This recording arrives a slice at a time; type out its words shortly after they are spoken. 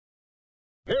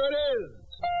Here it is!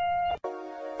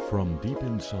 From deep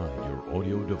inside your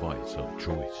audio device of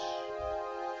choice.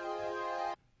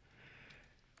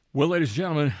 Well, ladies and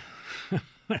gentlemen,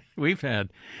 we've had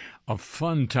a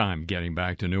fun time getting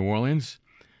back to New Orleans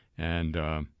and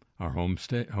our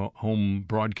home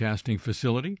broadcasting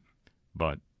facility.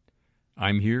 But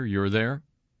I'm here, you're there,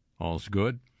 all's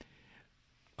good.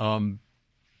 And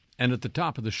at the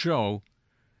top of the show,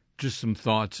 just some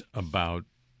thoughts about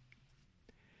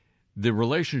the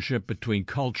relationship between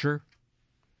culture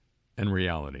and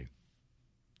reality.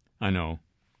 I know,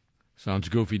 sounds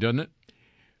goofy, doesn't it?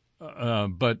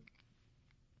 But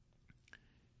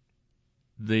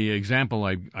the example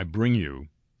I bring you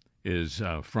is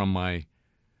from my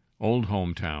old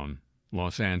hometown,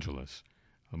 Los Angeles.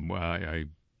 I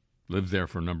lived there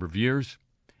for a number of years,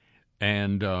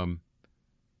 and the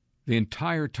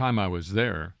entire time I was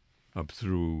there, up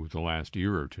through the last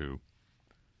year or two,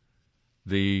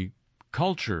 the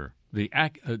culture, the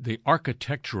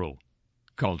architectural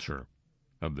culture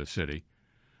of the city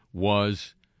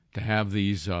was to have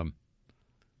these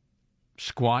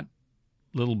squat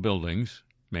little buildings,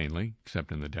 mainly,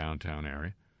 except in the downtown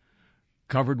area,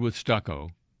 covered with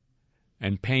stucco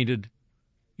and painted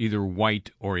either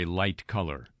white or a light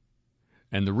color.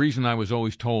 And the reason I was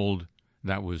always told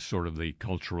that was sort of the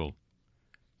cultural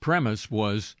premise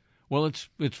was, well, it's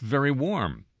very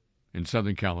warm in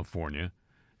Southern California,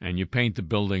 and you paint the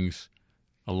buildings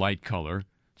a light color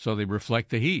so they reflect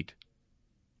the heat.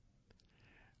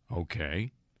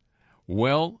 Okay.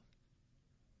 Well,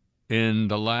 in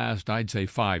the last, I'd say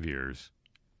 5 years,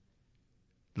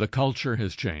 the culture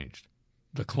has changed.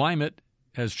 The climate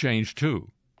has changed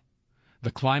too.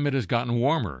 The climate has gotten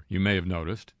warmer, you may have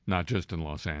noticed, not just in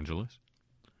Los Angeles.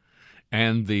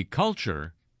 And the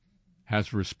culture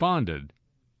has responded,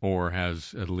 or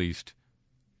has at least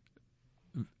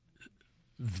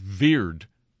veered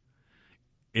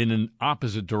in an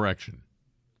opposite direction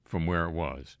from where it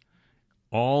was.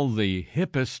 All the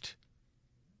hippest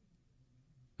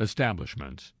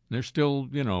establishments, they're still,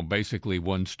 basically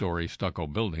one-story stucco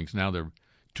buildings. Now they're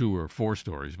 2 or 4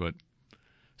 stories, but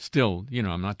still,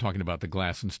 I'm not talking about the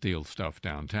glass and steel stuff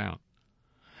downtown.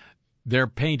 They're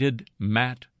painted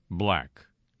matte black.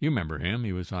 You remember him.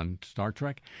 He was on Star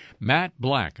Trek. Matte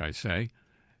black, I say.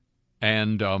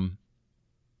 And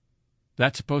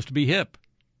that's supposed to be hip.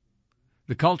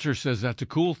 The culture says that's a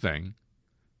cool thing.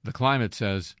 The climate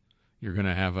says you're going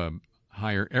to have a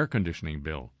higher air conditioning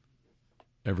bill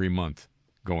every month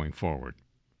going forward.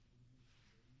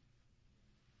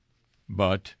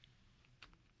 But,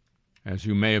 as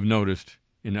you may have noticed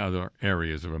in other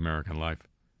areas of American life,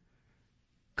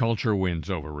 culture wins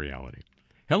over reality.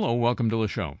 Hello, welcome to the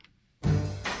show.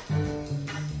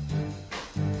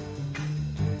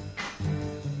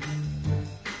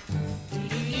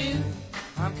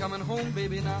 I'm coming home,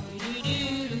 baby, now.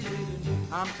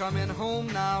 I'm coming home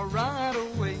now, right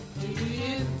away.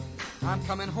 I'm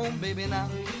coming home, baby, now.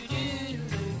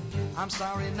 I'm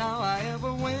sorry now I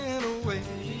ever went away.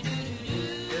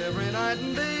 Every night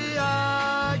and day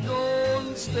I go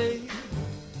and stay.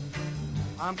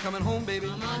 I'm coming home, baby.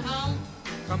 Come on home.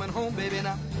 Coming home, baby,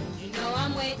 now. You know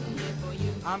I'm waiting here for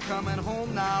you. I'm coming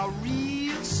home now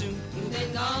real soon. You've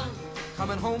been gone.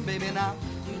 Coming home, baby, now.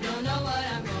 You don't know what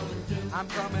I'm going through. I'm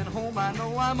coming home, I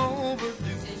know I'm overdue.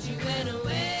 Since you went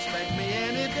away. Expect me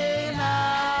any day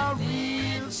now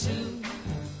real soon.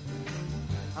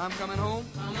 I'm coming home.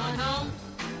 Come on home.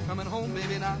 Coming home,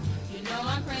 baby, now. You know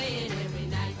I'm praying every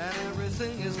night. And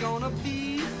everything is gonna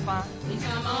be fine. Please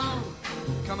come on.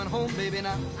 Coming home, baby,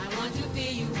 now. I want to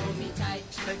feel you hold me tight.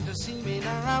 Expect to see me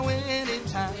now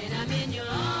anytime. When I'm in your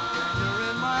arms. You're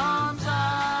in my arms,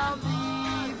 I'll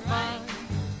be fine.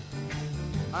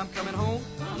 I'm coming home.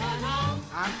 Come on home.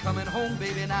 I'm coming home,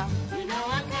 baby, now. You know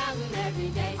I'm counting every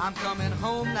day. I'm coming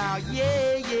home now,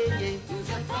 yeah, yeah, yeah. Use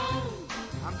a phone.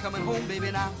 I'm coming home,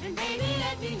 baby, now. And baby,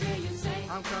 let me hear you say.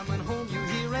 I'm coming home, you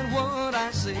hearing what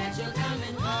I say. That you're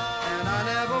coming home. And I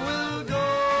never will go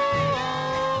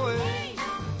away.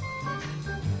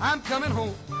 I'm coming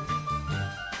home.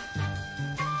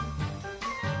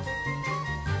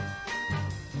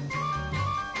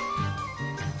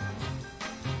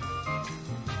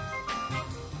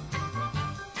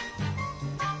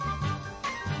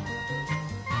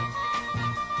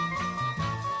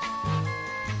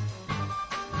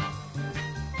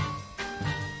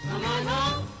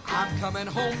 I'm coming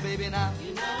home, baby, now.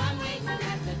 You know I'm waiting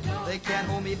at the door. They can't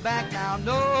hold me back now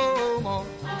no more. All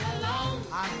alone.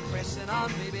 I'm pressing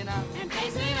on, baby, now. And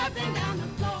pacing up and down the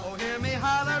floor. Oh, hear me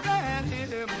holler and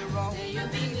hear me roar. Say you'll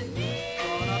be with me.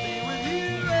 Gonna be with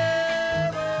you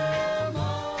evermore.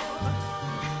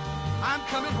 I'm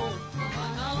coming coming home. Come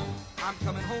on home. I'm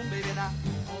coming home, baby, now.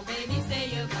 Oh, baby, say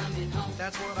you're coming home.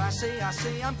 That's what I say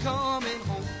I'm coming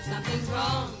home. Something's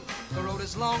wrong. The road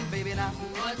is long, baby, now.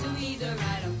 Or to either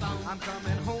right or wrong. I'm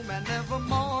coming home and never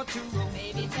more to roam.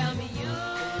 Baby, tell me you.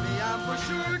 Baby, I'm for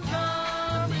sure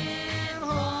coming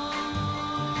home.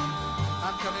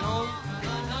 I'm coming home. Come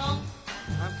on home.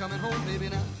 I'm coming home, baby,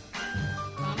 now.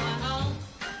 Come on home.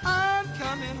 I'm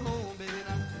coming home, baby,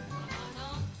 now. Come on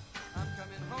home. I'm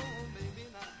coming home, baby,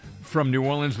 now. From New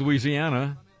Orleans,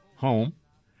 Louisiana, home,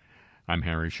 I'm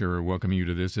Harry Shearer, welcoming you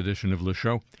to this edition of Le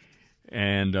Show.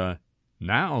 And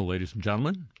now, ladies and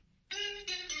gentlemen,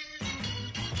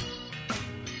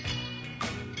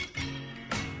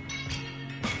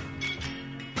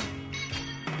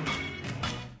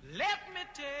 Let me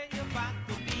tell you about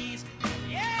the bees.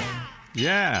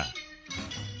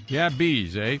 yeah,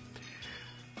 bees, eh?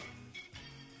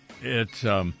 It's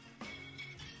an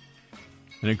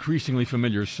increasingly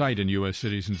familiar sight in U.S.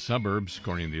 cities and suburbs.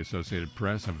 According to the Associated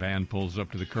Press, a van pulls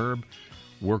up to the curb.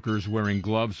 Workers wearing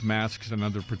gloves, masks, and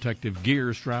other protective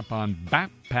gear strap on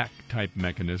backpack-type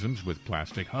mechanisms with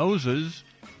plastic hoses,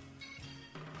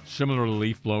 similar to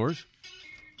leaf blowers.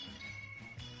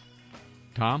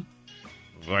 Tom?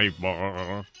 Leaf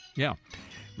blower. Yeah.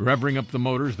 Revving up the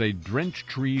motors, they drench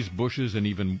trees, bushes, and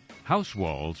even house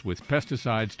walls with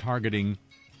pesticides targeting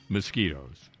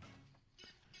mosquitoes.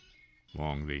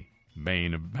 Along the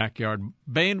bane of backyard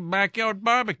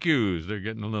barbecues. They're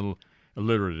getting a little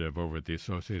alliterative over at the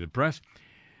Associated Press.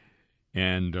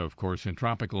 And, of course, in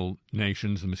tropical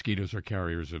nations, the mosquitoes are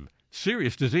carriers of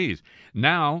serious disease.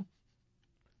 Now,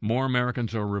 more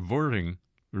Americans are resorting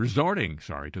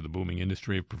to the booming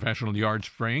industry of professional yard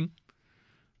spraying,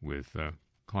 with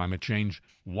climate change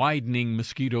widening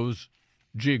mosquitoes'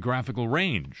 geographical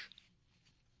range.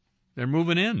 They're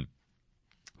moving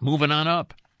on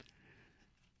up.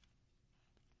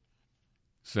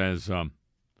 Says, if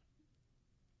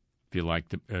you like,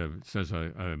 says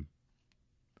a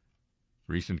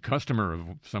recent customer of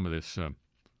some of this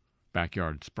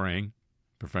backyard spraying,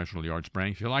 professional yard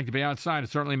spraying. If you like to be outside, it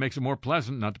certainly makes it more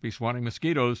pleasant not to be swatting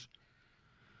mosquitoes.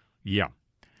 Yeah,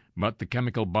 but the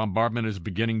chemical bombardment is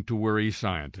beginning to worry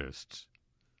scientists.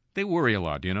 They worry a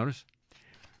lot, do you notice?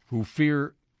 Who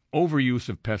fear overuse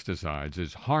of pesticides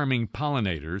is harming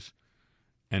pollinators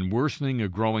and worsening a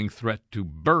growing threat to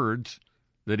birds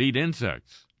that eat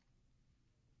insects.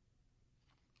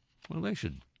 Well, they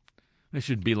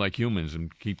should be like humans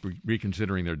and keep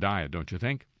reconsidering their diet, don't you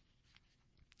think?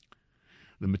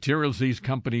 The materials these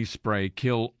companies spray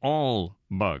kill all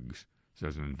bugs,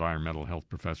 says an environmental health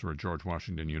professor at George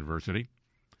Washington University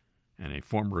and a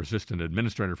former assistant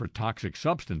administrator for toxic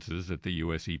substances at the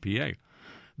U.S. EPA.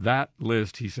 That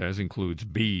list, he says, includes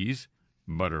bees,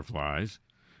 butterflies,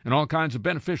 and all kinds of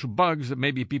beneficial bugs that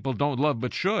maybe people don't love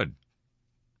but should,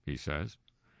 he says.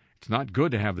 It's not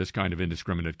good to have this kind of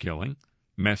indiscriminate killing,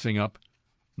 messing up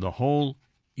the whole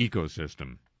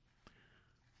ecosystem.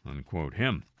 Unquote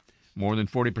him. More than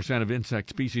 40% of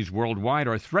insect species worldwide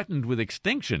are threatened with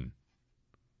extinction.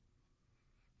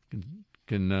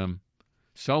 Can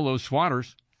sell those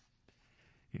swatters.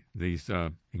 These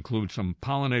include some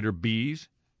pollinator bees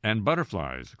and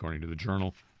butterflies, according to the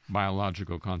journal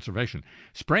Biological Conservation.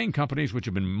 Spraying companies, which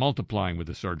have been multiplying with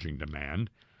the surging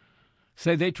demand,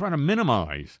 say they try to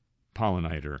minimize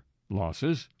pollinator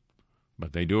losses,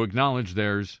 but they do acknowledge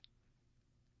there's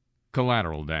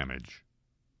collateral damage.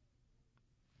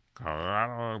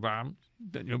 Collateral damage?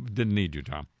 Didn't need you,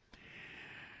 Tom.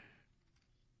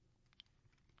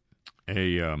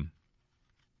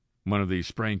 One of these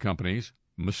spraying companies,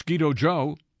 Mosquito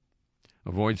Joe,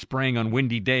 avoids spraying on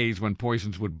windy days when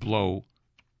poisons would blow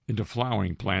into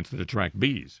flowering plants that attract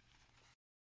bees.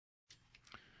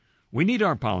 We need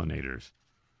our pollinators,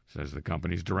 says the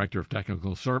company's director of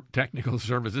technical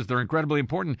services. They're incredibly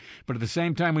important, but at the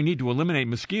same time, we need to eliminate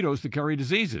mosquitoes that carry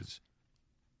diseases.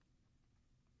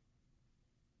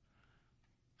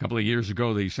 A couple of years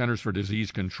ago, the Centers for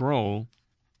Disease Control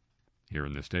here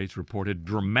in the States reported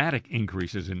dramatic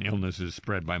increases in illnesses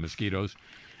spread by mosquitoes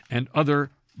and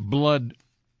other blood,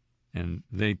 and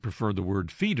they prefer the word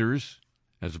feeders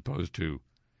as opposed to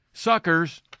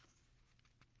suckers.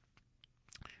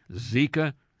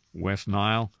 Zika, West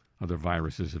Nile, other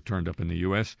viruses have turned up in the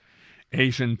U.S.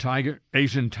 Asian tiger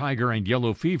and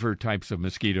yellow fever types of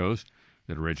mosquitoes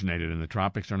that originated in the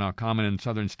tropics are now common in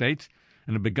southern states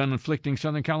and have begun inflicting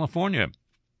Southern California.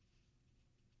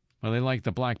 Well, they like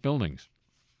the black buildings.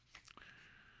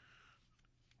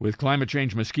 With climate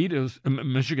change,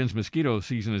 Michigan's mosquito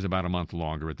season is about a month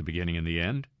longer at the beginning and the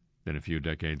end than a few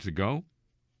decades ago.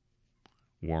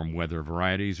 Warm weather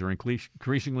varieties are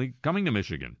increasingly coming to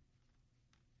Michigan.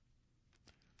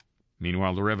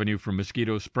 Meanwhile, the revenue from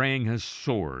mosquito spraying has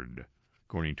soared,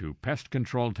 according to Pest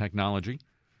Control Technology.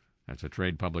 That's a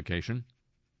trade publication.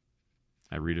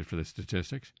 I read it for the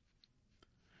statistics.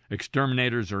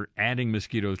 Exterminators are adding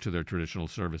mosquitoes to their traditional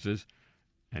services,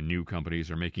 and new companies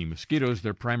are making mosquitoes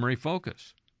their primary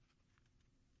focus.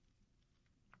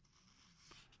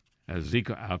 A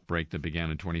Zika outbreak that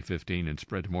began in 2015 and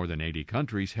spread to more than 80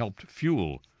 countries helped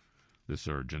fuel the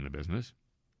surge in the business.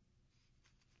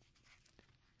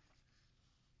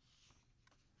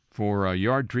 For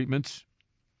yard treatments,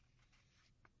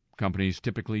 companies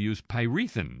typically use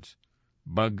pyrethins,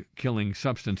 bug-killing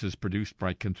substances produced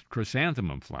by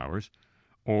chrysanthemum flowers,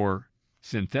 or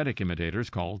synthetic imitators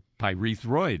called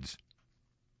pyrethroids.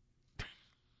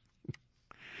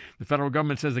 The federal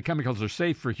government says the chemicals are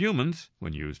safe for humans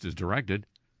when used as directed,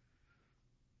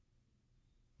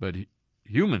 but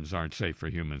humans aren't safe for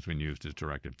humans when used as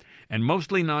directed, and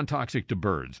mostly non-toxic to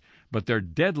birds, but they're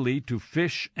deadly to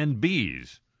fish and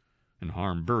bees and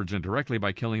harm birds indirectly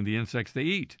by killing the insects they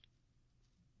eat.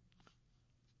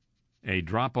 A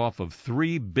drop-off of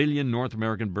 3 billion North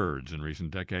American birds in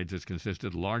recent decades has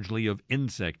consisted largely of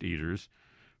insect eaters,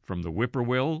 from the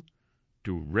whippoorwill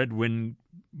to red-winged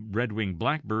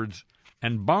blackbirds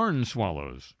and barn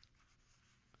swallows,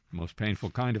 the most painful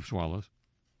kind of swallows.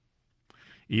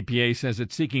 EPA says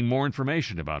it's seeking more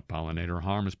information about pollinator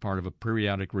harm as part of a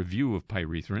periodic review of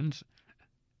pyrethrins,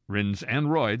 RINs, and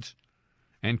roids,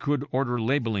 and could order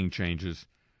labeling changes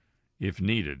if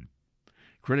needed.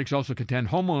 Critics also contend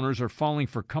homeowners are falling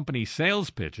for company sales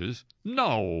pitches.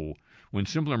 No! When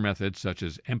simpler methods such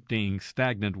as emptying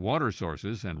stagnant water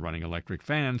sources and running electric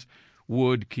fans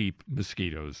would keep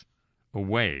mosquitoes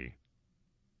away.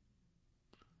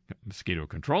 Mosquito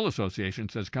Control Association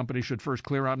says companies should first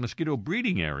clear out mosquito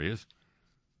breeding areas.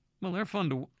 Well, they're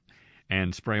fun to...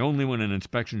 and spray only when an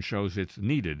inspection shows it's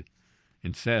needed,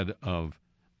 instead of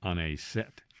on a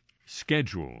set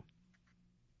schedule.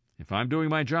 If I'm doing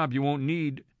my job, you won't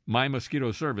need my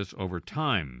mosquito service over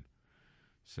time,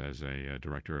 says a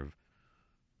director of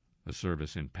a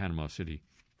service in Panama City,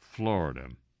 Florida.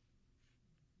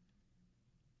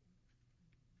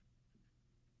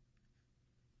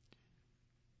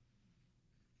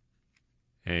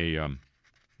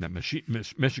 That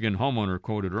Michigan homeowner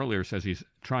quoted earlier says he's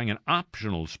trying an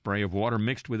optional spray of water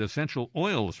mixed with essential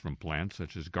oils from plants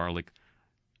such as garlic,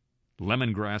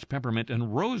 lemongrass, peppermint,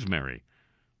 and rosemary.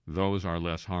 Those are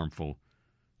less harmful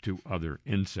to other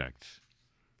insects,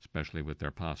 especially with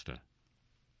their pasta.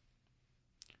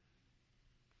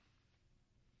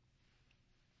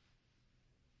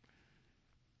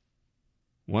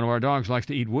 One of our dogs likes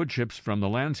to eat wood chips from the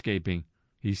landscaping.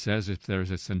 He says if there's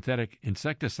a synthetic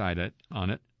insecticide on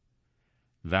it,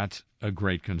 that's a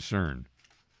great concern.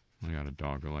 I got a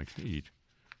dog who likes to eat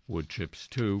wood chips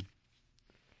too.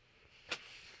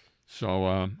 So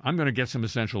I'm going to get some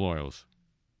essential oils.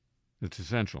 It's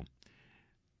essential.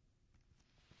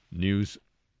 News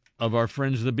of our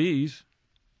friends the bees.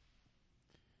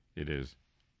 It is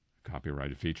a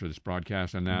copyrighted feature of this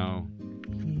broadcast, and now...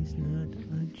 He's not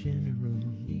a general.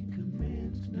 He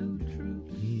commands no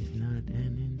troops. He's not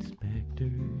an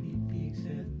inspector. He peeks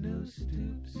at no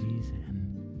stoops. He's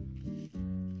an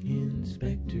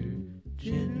inspector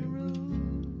general.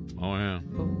 Oh, yeah.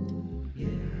 Oh, yeah.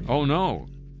 Oh, no.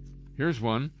 Here's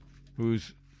one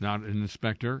who's not an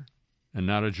inspector and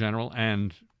not a general,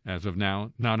 and, as of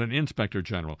now, not an inspector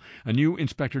general. A new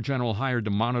inspector general hired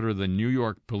to monitor the New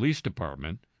York Police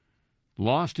Department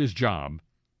lost his job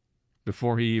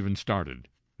before he even started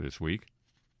this week,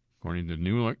 according to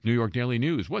New York Daily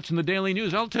News. What's in the Daily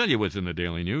News? I'll tell you what's in the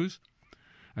Daily News.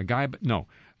 There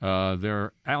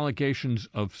are allegations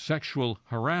of sexual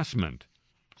harassment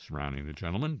surrounding the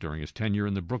gentleman during his tenure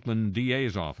in the Brooklyn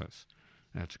DA's office.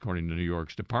 That's according to New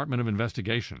York's Department of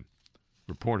Investigation,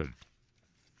 reported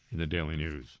in the Daily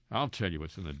News. I'll tell you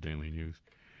what's in the Daily News.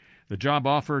 The job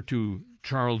offer to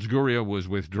Charles Gurria was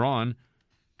withdrawn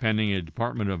pending a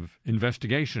Department of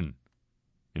Investigation,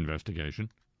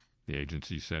 the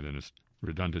agency said in a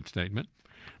redundant statement.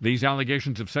 These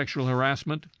allegations of sexual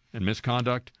harassment and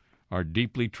misconduct are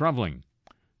deeply troubling,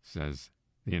 says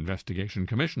the investigation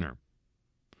commissioner.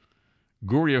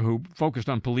 Gurria, who focused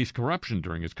on police corruption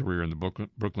during his career in the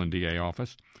Brooklyn DA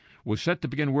office, was set to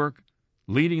begin work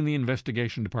leading the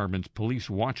investigation department's police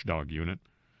watchdog unit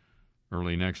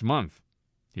early next month.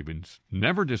 He was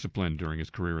never disciplined during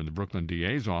his career in the Brooklyn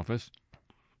DA's office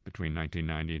between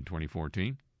 1990 and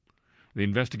 2014. The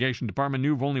investigation department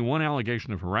knew of only one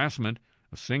allegation of harassment,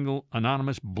 a single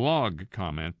anonymous blog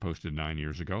comment posted 9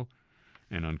 years ago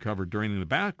and uncovered during the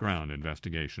background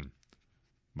investigation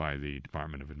by the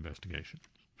Department of Investigation.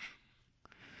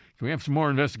 Can we have some more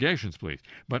investigations, please?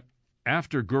 But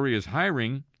after Guria's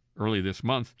hiring early this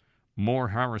month, more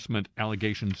harassment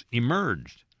allegations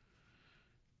emerged.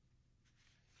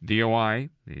 DOI,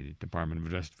 the Department of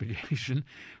Investigation,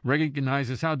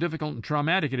 recognizes how difficult and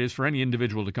traumatic it is for any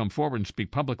individual to come forward and speak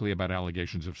publicly about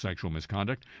allegations of sexual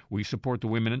misconduct. We support the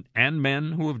women and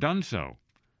men who have done so,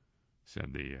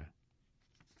 said the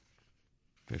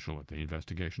official at the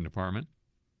investigation department.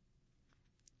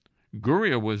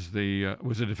 Guria was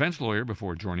a defense lawyer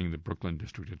before joining the Brooklyn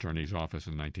District Attorney's Office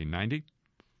in 1990.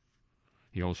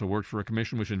 He also worked for a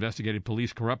commission which investigated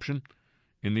police corruption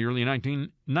in the early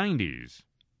 1990s.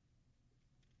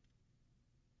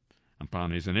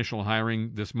 Upon his initial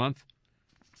hiring this month,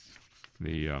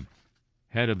 the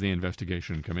head of the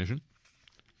investigation commission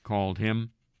called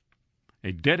him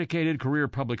a dedicated career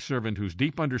public servant whose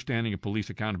deep understanding of police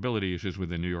accountability issues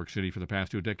within New York City for the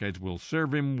past 2 decades will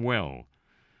serve him well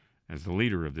as the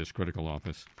leader of this critical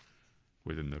office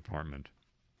within the Department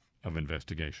of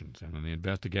Investigations. And then they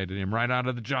investigated him right out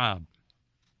of the job,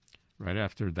 right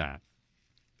after that.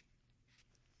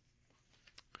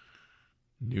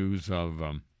 News of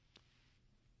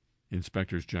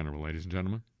Inspectors General, ladies and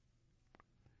gentlemen.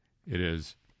 It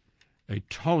is a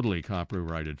totally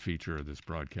copyrighted feature of this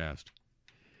broadcast.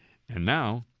 And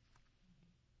now,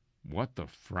 what the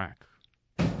frack?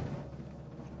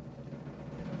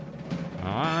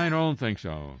 I don't think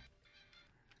so.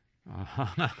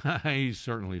 I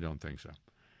certainly don't think so.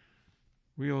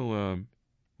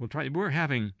 We'll try. We're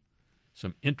having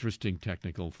some interesting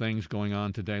technical things going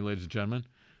on today, ladies and gentlemen,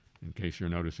 in case you're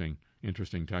noticing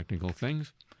interesting technical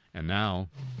things. And now,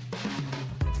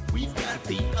 we've got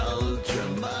the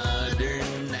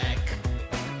ultra-modern knack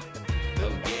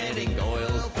of getting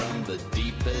oil from the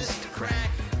deepest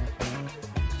crack.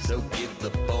 So give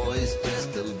the boys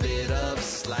just a bit of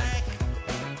slack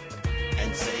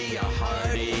and say a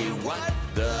hearty what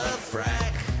the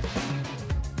frack.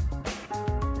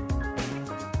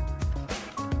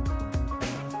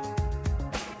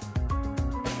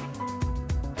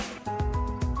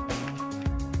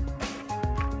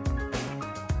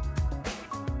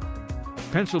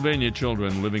 Pennsylvania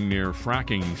children living near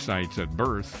fracking sites at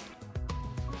birth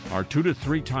are 2 to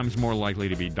 3 times more likely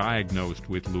to be diagnosed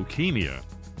with leukemia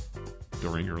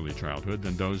during early childhood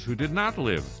than those who did not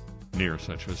live near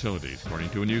such facilities, according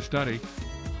to a new study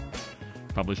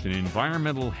published in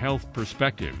Environmental Health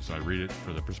Perspectives. I read it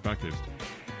for the perspectives.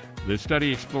 The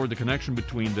study explored the connection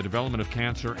between the development of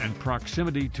cancer and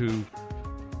proximity to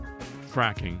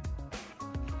fracking.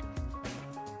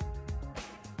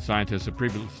 Scientists have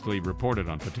previously reported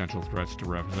on potential threats to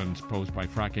residents posed by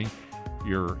fracking,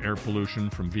 air pollution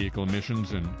from vehicle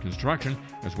emissions and construction,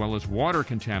 as well as water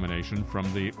contamination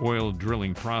from the oil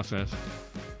drilling process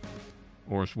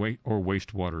or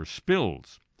wastewater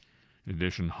spills. In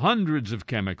addition, hundreds of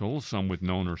chemicals, some with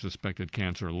known or suspected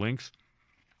cancer links,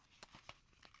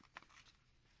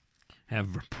 have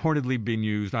reportedly been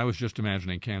used. I was just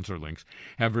imagining cancer links,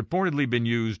 have reportedly been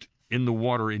used in the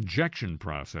water injection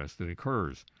process that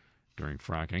occurs during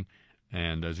fracking.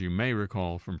 And as you may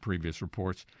recall from previous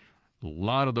reports, a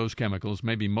lot of those chemicals,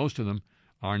 maybe most of them,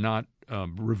 are not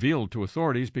revealed to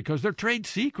authorities because they're trade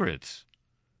secrets.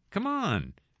 Come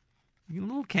on. A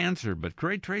little cancer, but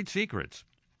great trade secrets.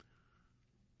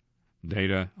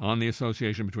 Data on the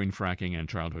association between fracking and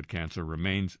childhood cancer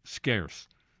remains scarce,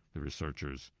 the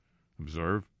researchers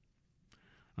observe.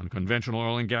 Unconventional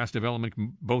oil and gas development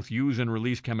can both use and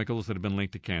release chemicals that have been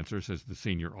linked to cancer, says the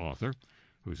senior author,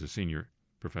 who's a senior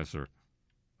professor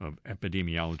of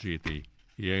epidemiology at the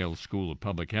Yale School of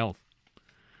Public Health.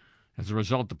 As a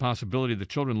result, the possibility that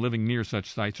children living near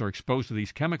such sites are exposed to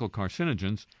these chemical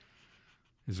carcinogens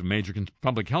is a major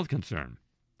public health concern.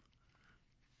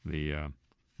 The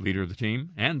leader of the team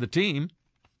and the team,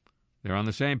 they're on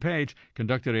the same page,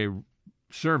 conducted a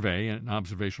survey, an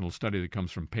observational study that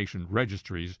comes from patient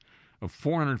registries of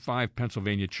 405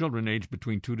 Pennsylvania children aged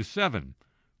between 2 to 7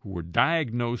 who were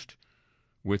diagnosed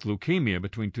with leukemia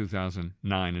between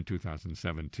 2009 and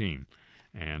 2017.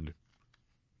 And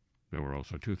there were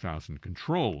also 2,000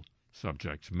 control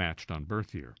subjects matched on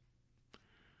birth year.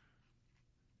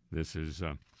 This is,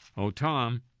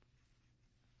 Tom,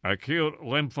 acute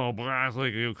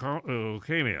lymphoblastic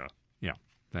leukemia. Yeah,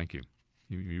 thank you.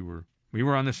 We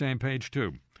were on the same page,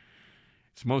 too.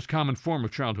 It's the most common form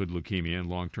of childhood leukemia, and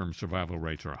long-term survival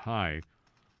rates are high,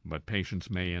 but patients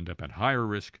may end up at higher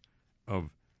risk of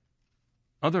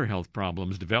other health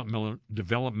problems,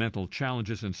 developmental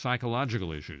challenges, and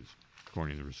psychological issues,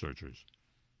 according to the researchers.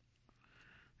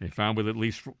 They found with at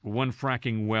least one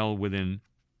fracking well within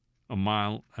 1.25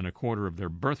 miles of their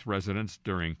birth residence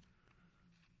during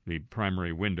the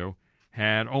primary window,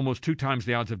 had almost 2 times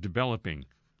the odds of developing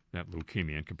that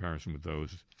leukemia in comparison with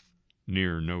those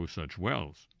near no such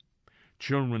wells.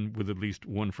 Children with at least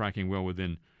one fracking well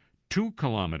within 2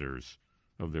 kilometers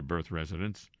of their birth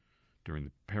residence during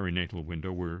the perinatal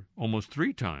window were almost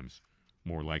 3 times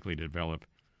more likely to develop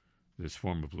this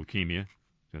form of leukemia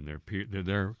than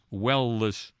their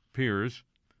well-less peers.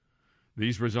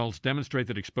 These results demonstrate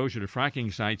that exposure to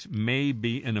fracking sites may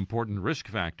be an important risk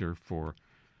factor for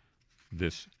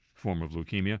this form of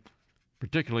leukemia,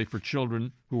 particularly for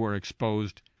children who are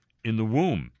exposed in the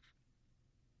womb.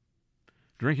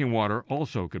 Drinking water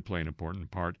also could play an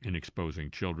important part in exposing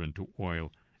children to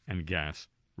oil and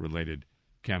gas-related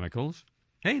chemicals.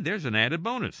 Hey, there's an added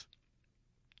bonus.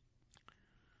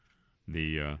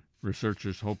 The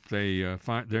researchers hope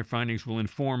their findings will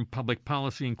inform public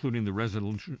policy, including the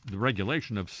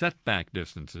regulation of setback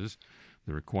distances,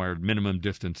 the required minimum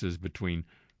distances between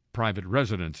private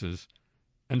residences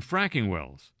and fracking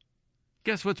wells.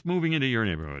 Guess what's moving into your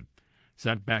neighborhood?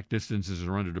 Setback distances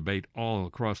are under debate all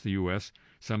across the U.S.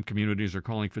 Some communities are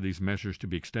calling for these measures to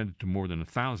be extended to more than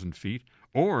 1,000 feet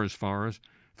or as far as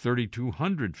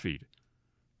 3,200 feet,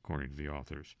 according to the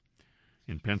authors.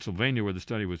 In Pennsylvania, where the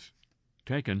study was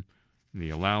taken,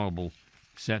 the allowable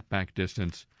setback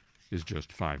distance is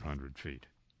just 500 feet.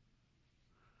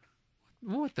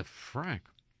 What the frack?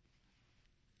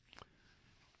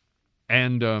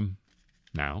 And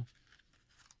now,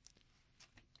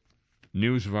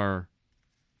 news of our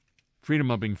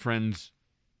freedom-loving friends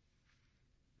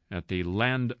at the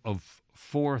land of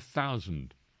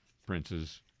 4,000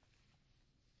 princes,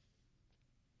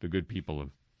 the good people of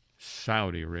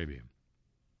Saudi Arabia.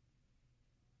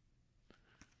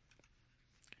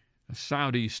 A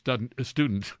Saudi student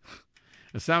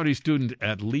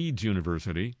at Leeds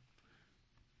University,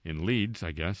 in Leeds,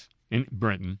 I guess, in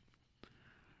Britain,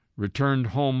 returned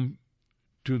home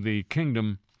to the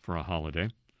kingdom for a holiday.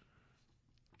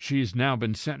 She has now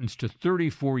been sentenced to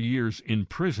 34 years in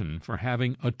prison for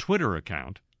having a Twitter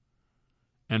account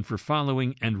and for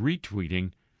following and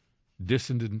retweeting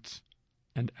dissidents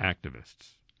and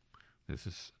activists. This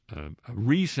is a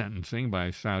resentencing by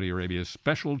Saudi Arabia's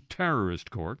Special Terrorist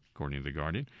Court, according to The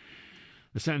Guardian.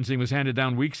 The sentencing was handed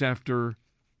down weeks after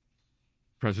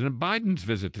President Biden's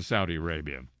visit to Saudi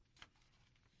Arabia,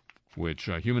 which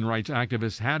human rights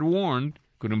activists had warned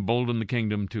could embolden the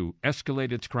kingdom to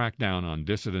escalate its crackdown on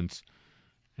dissidents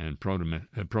and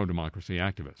pro-democracy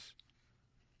activists.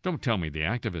 Don't tell me the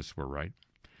activists were right.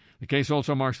 The case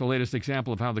also marks the latest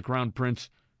example of how the Crown Prince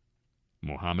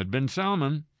Mohammed bin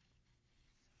Salman,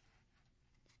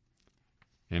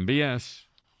 MBS,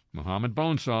 Mohammed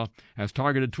Bonesaw, has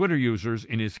targeted Twitter users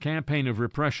in his campaign of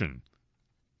repression.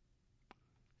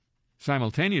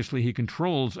 Simultaneously, he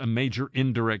controls a major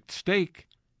indirect stake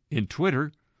in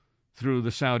Twitter through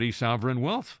the Saudi Sovereign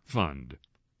Wealth Fund.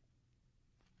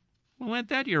 Well, ain't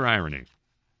that your irony?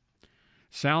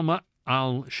 Salma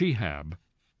al-Shihab,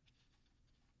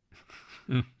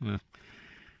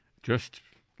 just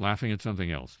laughing at something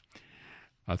else.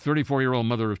 A 34-year-old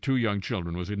mother of 2 young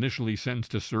children was initially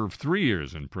sentenced to serve 3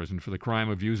 years in prison for the crime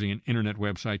of using an internet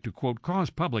website to, quote, cause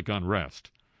public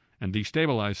unrest and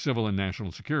destabilize civil and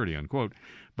national security, unquote.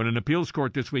 But an appeals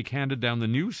court this week handed down the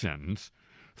new sentence,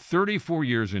 34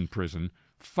 years in prison,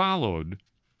 followed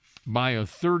by a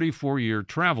 34-year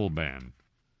travel ban.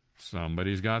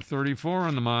 Somebody's got 34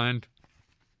 on the mind.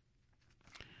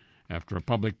 After a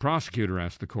public prosecutor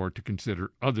asked the court to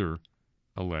consider other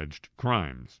alleged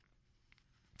crimes.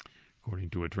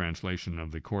 According to a translation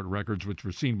of the court records which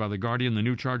were seen by The Guardian, the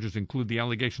new charges include the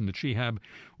allegation that Shihab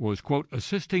was, quote,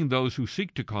 assisting those who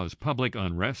seek to cause public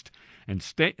unrest and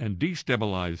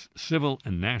destabilize civil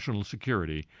and national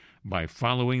security by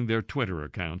following their Twitter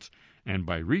accounts and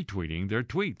by retweeting their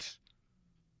tweets.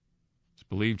 It's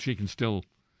believed she can still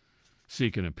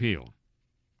seek an appeal.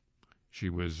 She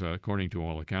was, according to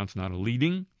all accounts, not a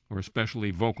leading or especially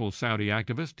vocal Saudi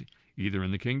activist, either in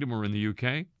the kingdom or in the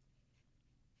UK.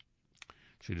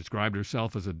 She described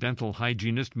herself as a dental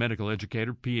hygienist, medical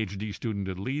educator, Ph.D. student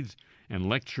at Leeds, and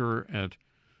lecturer at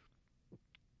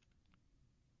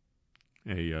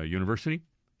a university,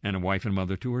 and a wife and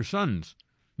mother to her sons,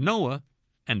 Noah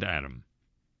and Adam.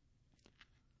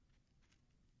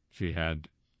 She had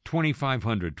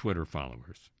 2,500 Twitter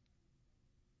followers.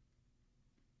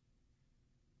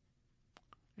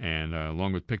 And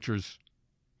along with pictures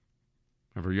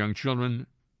of her young children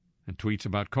and tweets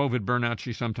about COVID burnout,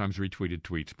 she sometimes retweeted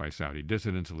tweets by Saudi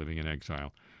dissidents living in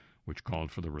exile, which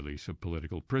called for the release of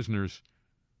political prisoners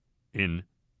in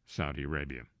Saudi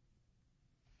Arabia.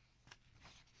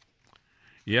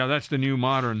 Yeah, that's the new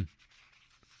modern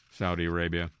Saudi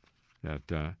Arabia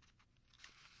that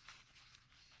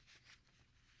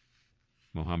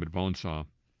Mohammed Bonesaw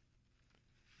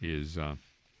is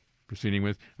proceeding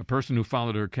with. A person who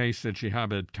followed her case said she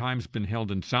had at times been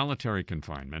held in solitary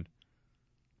confinement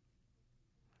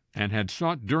and had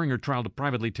sought during her trial to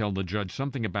privately tell the judge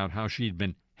something about how she'd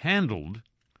been handled,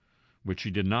 which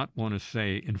she did not want to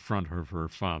say in front of her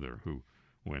father, who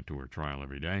went to her trial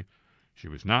every day. She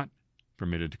was not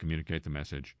permitted to communicate the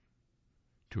message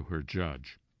to her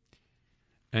judge.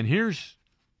 And here's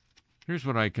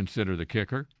what I consider the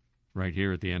kicker, right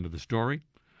here at the end of the story.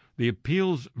 The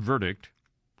appeals verdict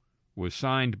was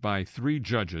signed by 3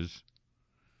 judges,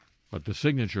 but the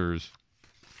signatures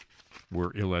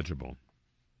were illegible.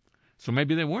 So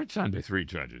maybe they weren't signed by 3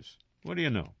 judges. What do you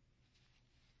know?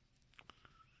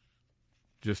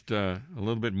 Just a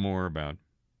little bit more about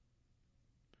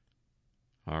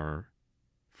our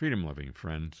freedom-loving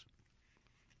friends,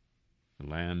 the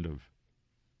land of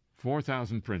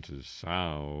 4,000 princes,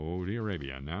 Saudi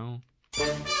Arabia. Now,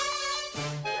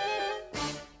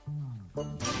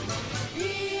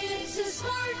 It's a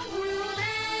smart world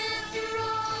after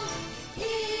all.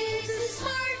 It's a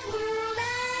smart world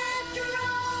after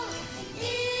all.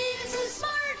 It's a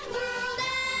smart world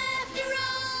after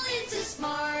all. It's a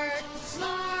smart,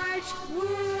 smart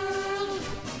world.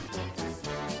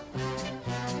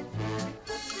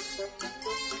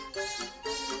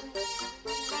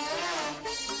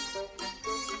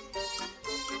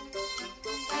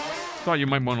 thought you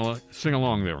might want to sing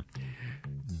along there.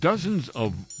 Dozens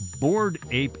of Bored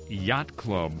Ape Yacht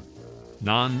Club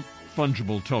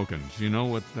non-fungible tokens. You know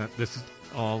what this is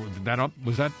all,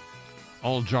 was that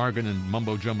all jargon and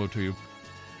mumbo-jumbo to you?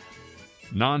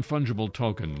 Non-fungible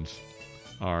tokens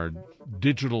are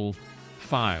digital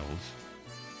files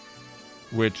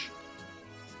which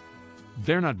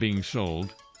they're not being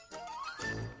sold,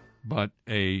 but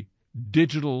a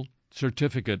digital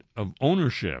certificate of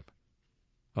ownership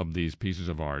of these pieces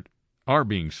of art are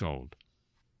being sold.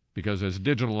 Because as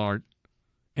digital art,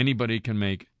 anybody can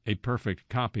make a perfect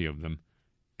copy of them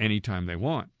anytime they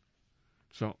want.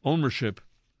 So ownership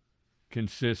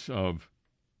consists of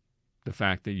the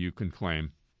fact that you can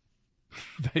claim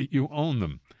that you own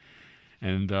them.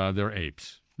 And they're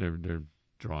apes. They're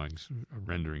drawings,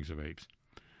 renderings of apes.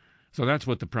 So that's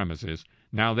what the premise is.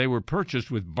 Now, they were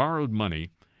purchased with borrowed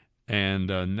money, and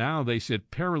now they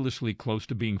sit perilously close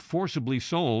to being forcibly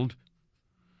sold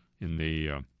in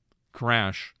the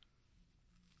crash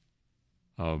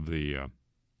of the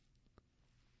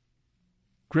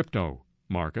crypto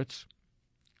markets.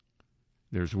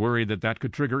 There's worry that that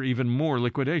could trigger even more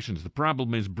liquidations. The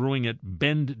problem is brewing at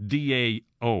Bend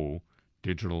DAO,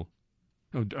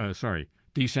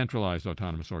 Decentralized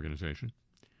Autonomous Organization,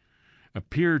 a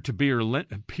peer-to-peer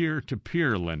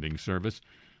lending service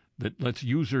that lets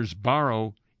users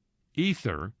borrow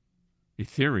Ethereum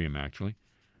actually,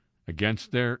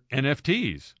 against their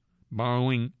NFTs,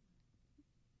 borrowing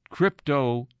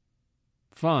crypto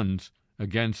funds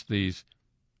against these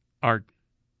art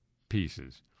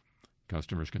pieces.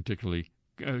 Customers can typically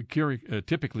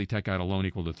take out a loan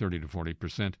equal to 30 to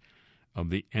 40% of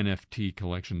the NFT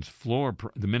collection's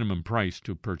the minimum price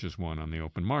to purchase one on the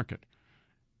open market,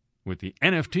 with the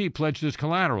NFT pledged as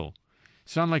collateral.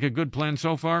 Sound like a good plan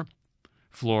so far?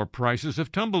 Floor prices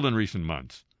have tumbled in recent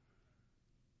months.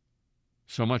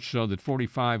 So much so that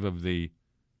 45 of the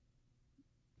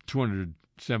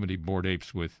 270 Bored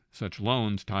Apes with such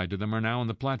loans tied to them are now in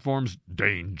the platform's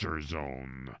danger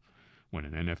zone, when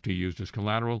an NFT used as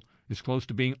collateral is close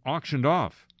to being auctioned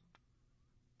off.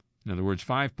 In other words,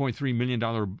 $5.3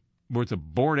 million worth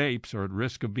of Bored Apes are at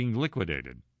risk of being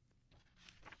liquidated.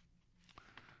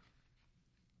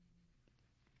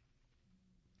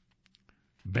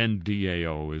 Bend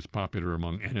DAO is popular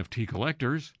among NFT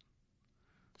collectors,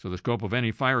 so the scope of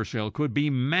any fire sale could be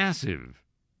massive.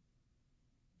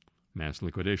 Mass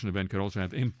liquidation event could also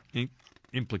have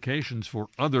implications for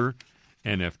other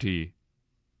NFT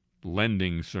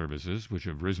lending services, which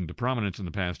have risen to prominence in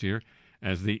the past year,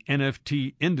 as the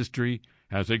NFT industry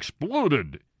has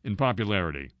exploded in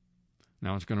popularity.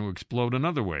 Now it's going to explode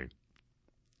another way.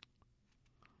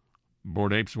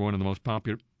 Bored Apes are one of the most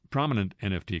prominent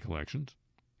NFT collections,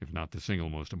 if not the single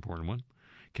most important one.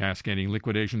 Cascading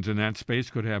liquidations in that space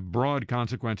could have broad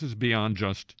consequences beyond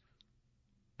just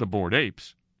the Bored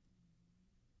Apes.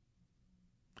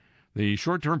 The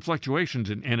short-term fluctuations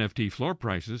in NFT floor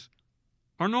prices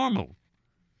are normal,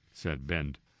 said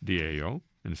Bend DAO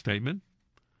in a statement.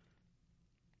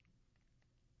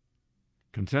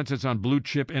 Consensus on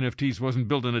blue-chip NFTs wasn't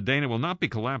built in a day and it will not be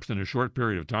collapsed in a short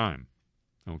period of time.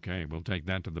 Okay, we'll take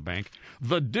that to the bank.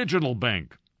 The digital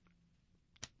bank.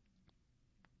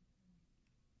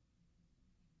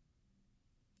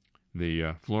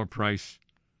 The floor price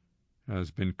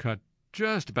has been cut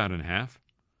just about in half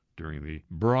during the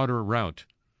broader rout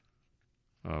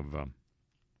of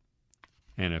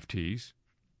NFTs,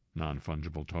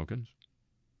 non-fungible tokens.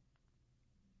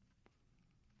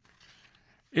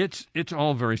 It's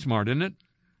all very smart, isn't it?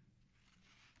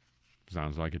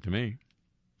 Sounds like it to me.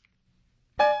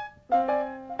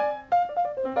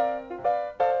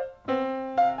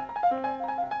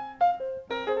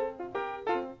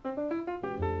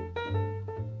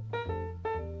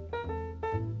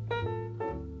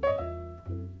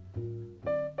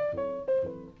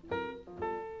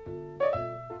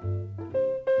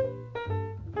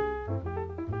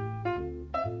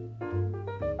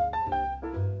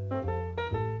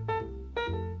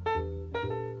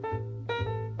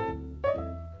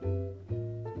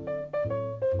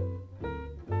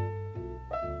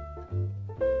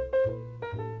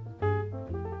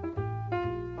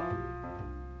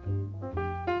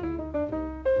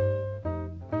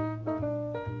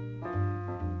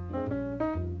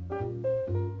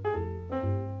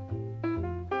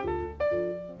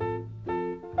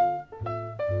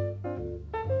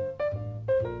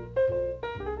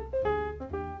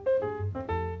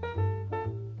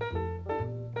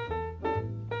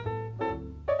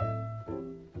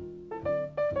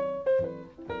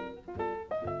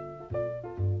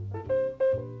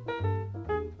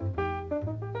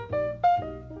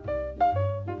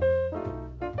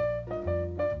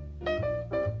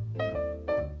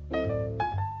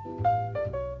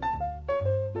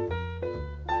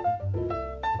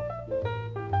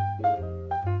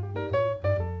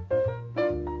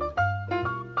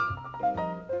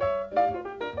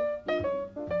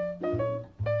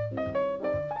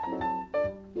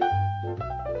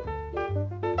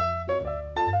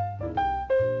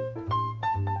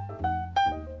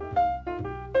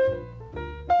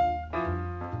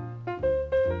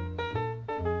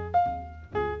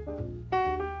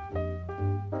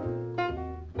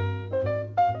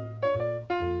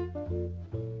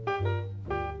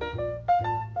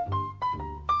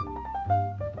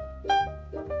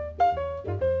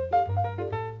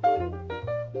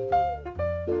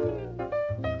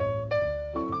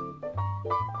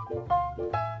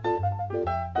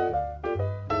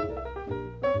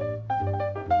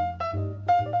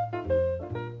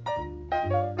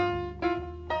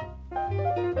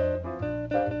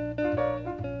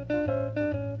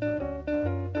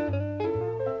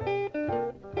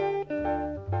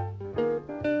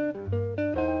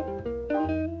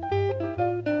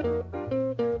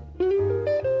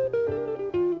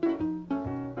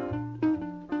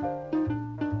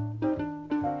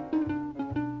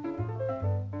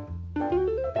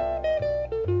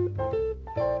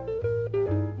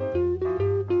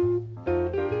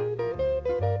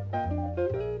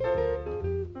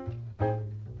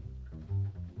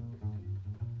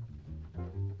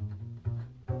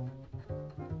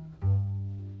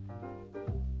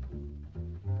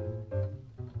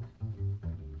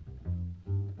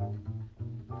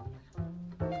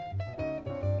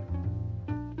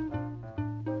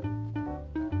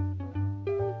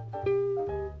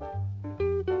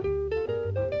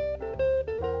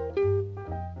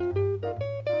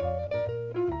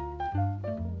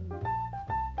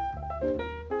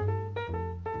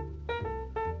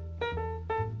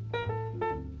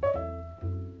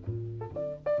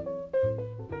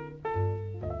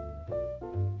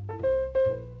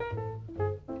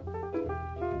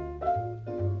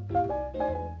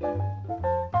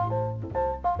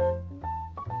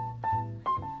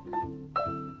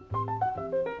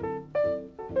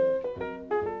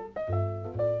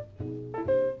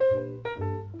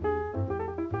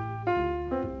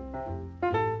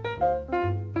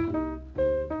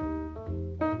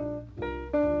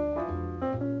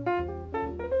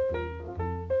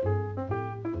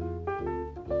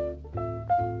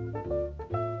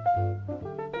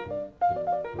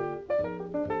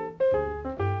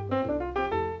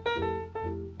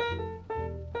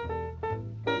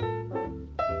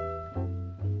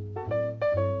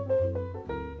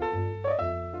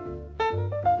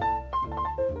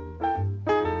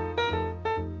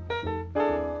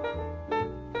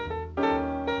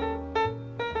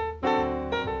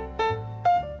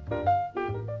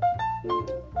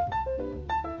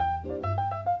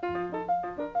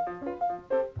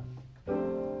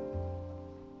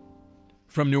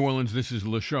 From New Orleans, this is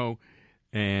Le Show.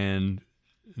 And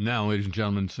now, ladies and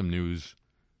gentlemen, some news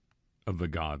of the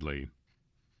godly.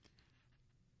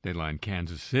 Dateline,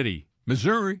 Kansas City,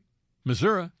 Missouri.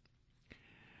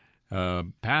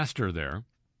 Pastor there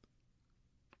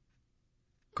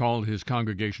called his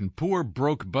congregation poor,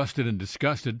 broke, busted, and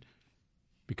disgusted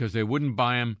because they wouldn't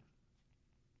buy him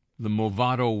the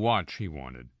Movado watch he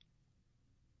wanted.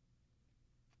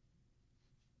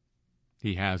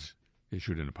 He has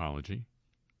issued an apology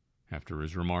after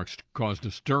his remarks caused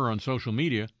a stir on social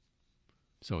media,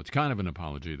 so it's kind of an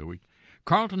apology of the week.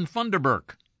 Carlton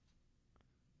Funderburk,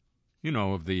 you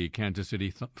know of the Kansas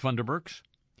City Funderburks.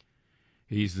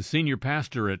 He's the senior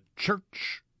pastor at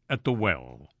Church at the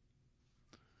Well.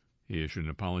 He issued an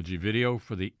apology video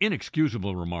for the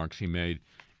inexcusable remarks he made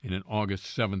in an August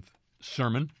 7th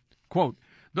sermon. Quote,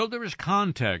 "Though there is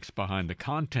context behind the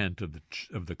content of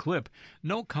the clip,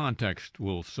 no context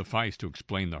will suffice to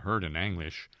explain the hurt and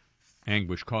anguish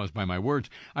caused by my words.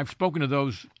 I've spoken to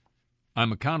those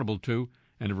I'm accountable to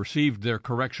and have received their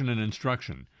correction and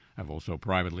instruction. I've also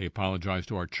privately apologized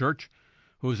to our church,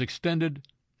 who has extended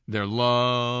their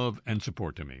love and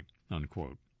support to me,"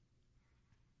 unquote.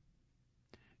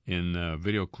 In a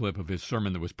video clip of his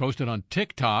sermon that was posted on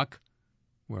TikTok,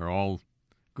 where all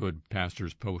good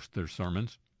pastors post their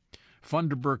sermons,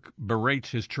 Funderburk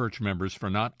berates his church members for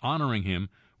not honoring him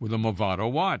with a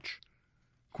Movado watch.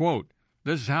 Quote,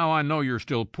 "This is how I know you're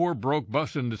still poor, broke,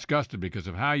 busted, and disgusted because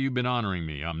of how you've been honoring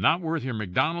me. I'm not worth your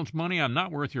McDonald's money. I'm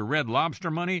not worth your Red Lobster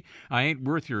money. I ain't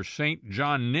worth your St.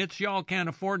 John knits y'all can't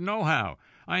afford nohow.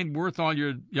 I ain't worth all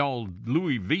y'all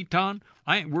Louis Vuitton.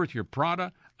 I ain't worth your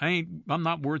Prada. I'm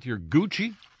not worth your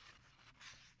Gucci,"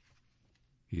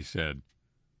 he said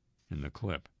in the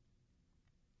clip.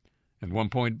 At one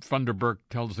point, Funderburk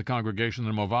tells the congregation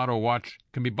the Movado watch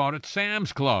can be bought at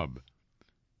Sam's Club.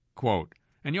 Quote,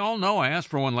 "And y'all know I asked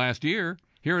for one last year.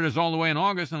 Here it is all the way in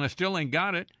August, and I still ain't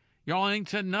got it. Y'all ain't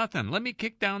said nothing. Let me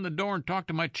kick down the door and talk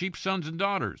to my cheap sons and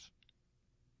daughters."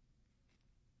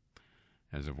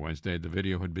 As of Wednesday, the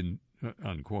video had been,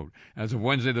 unquote. As of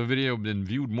Wednesday, the video had been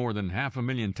viewed more than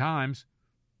 500,000 times.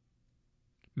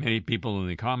 Many people in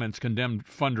the comments condemned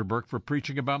Funderburk for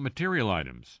preaching about material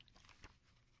items.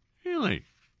 Really?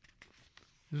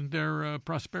 Isn't there a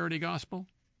prosperity gospel?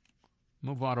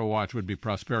 Movado watch would be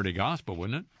prosperity gospel,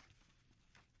 wouldn't it?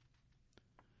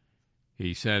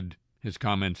 He said his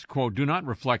comments, quote, "do not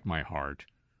reflect my heart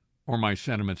or my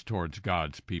sentiments towards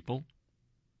God's people."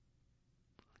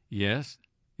 Yes,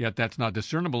 yet that's not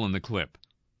discernible in the clip.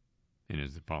 In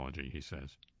his apology, he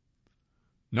says,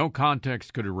 "No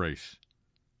context could erase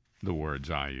the words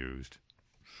I used."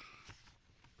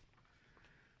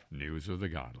 News of the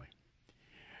godly.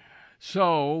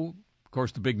 So, of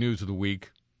course, the big news of the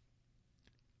week,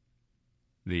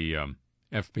 the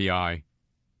FBI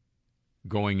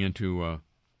going into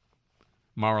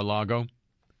Mar-a-Lago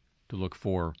to look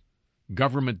for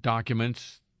government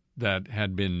documents that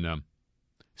had been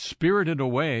spirited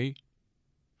away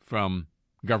from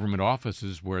government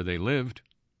offices where they lived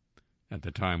at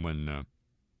the time when,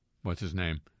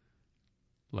 what's-his-name,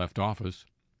 left office.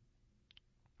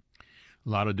 A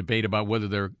lot of debate about whether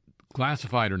they're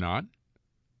classified or not.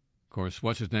 Of course,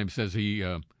 what's-his-name says he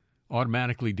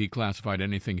automatically declassified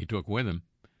anything he took with him,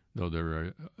 though there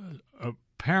are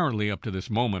apparently up to this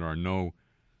moment are no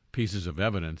pieces of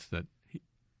evidence that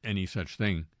any such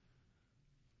thing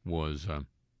was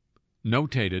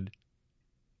notated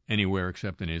anywhere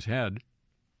except in his head.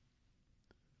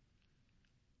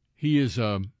 He is,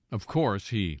 of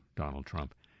course, Donald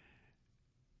Trump,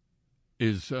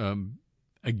 is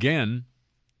again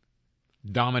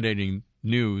dominating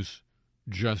news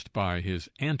just by his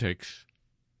antics,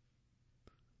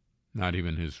 not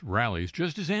even his rallies,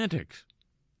 just his antics.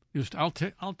 Just, I'll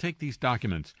take these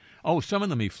documents. Oh, some of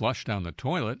them he flushed down the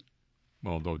toilet.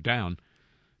 Well, though down,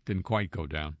 didn't quite go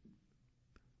down,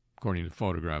 according to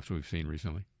photographs we've seen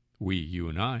recently. You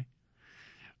and I.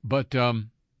 But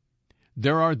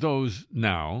there are those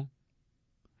now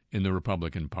in the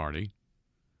Republican Party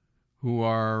who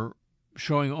are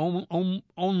showing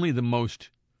only the most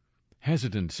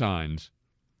hesitant signs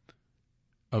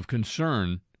of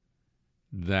concern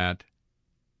that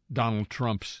Donald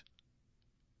Trump's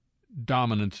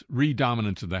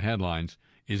redominance of the headlines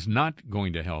is not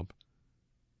going to help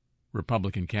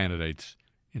Republican candidates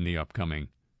in the upcoming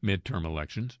midterm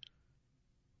elections,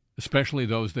 especially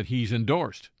those that he's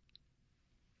endorsed.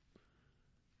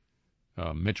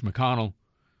 Mitch McConnell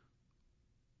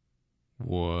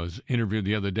was interviewed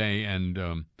the other day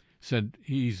and said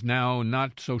he's now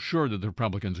not so sure that the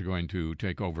Republicans are going to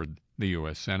take over the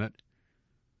U.S. Senate.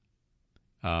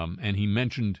 And he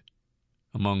mentioned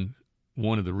among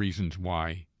one of the reasons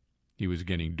why he was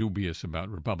getting dubious about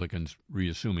Republicans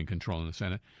reassuming control in the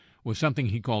Senate was something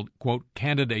he called, quote,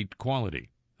 candidate quality,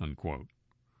 unquote.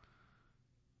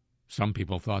 Some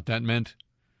people thought that meant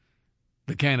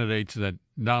the candidates that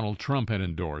Donald Trump had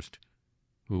endorsed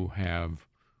who have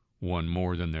won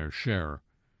more than their share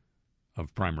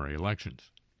of primary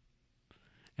elections.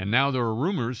 And now there are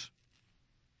rumors,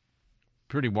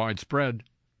 pretty widespread,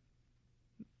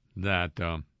 that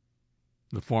the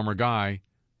former guy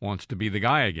wants to be the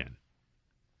guy again.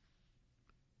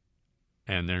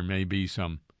 And there may be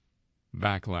some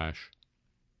backlash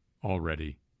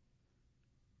already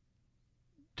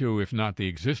to, if not the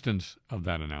existence of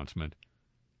that announcement,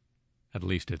 at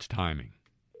least its timing.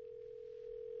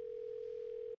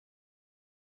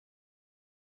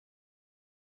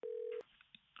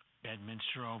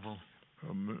 Bedminster Oval.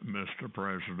 Mr.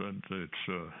 President,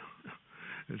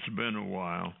 it's been a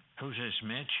while. Who's this,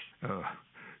 Mitch?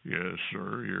 Yes,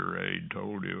 sir. Your aide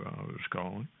told you I was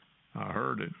calling. I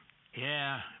heard it.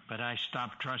 Yeah, but I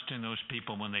stopped trusting those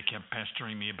people when they kept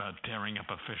pestering me about tearing up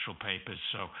official papers.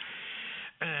 So,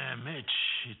 Mitch,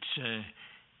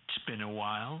 it's been a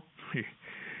while.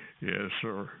 Yes,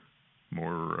 sir.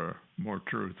 More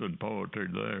truth than poetry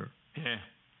there. Yeah.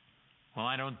 Well,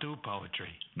 I don't do poetry.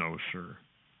 No, sir.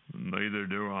 Neither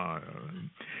do I.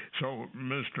 So,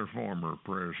 Mr. Former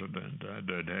President, I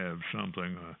did have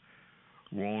something I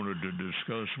wanted to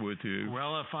discuss with you.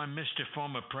 Well, if I'm Mr.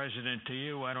 Former President to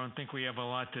you, I don't think we have a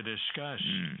lot to discuss.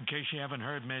 In case you haven't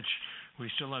heard, Mitch,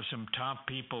 we still have some top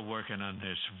people working on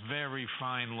this. Very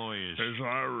fine lawyers. As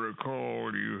I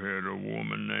recall, you had a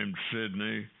woman named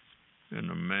Sydney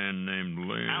and a man named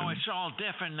Lynn. Now it's all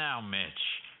different now, Mitch.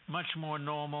 Much more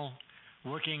normal.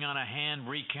 Working on a hand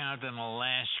recount in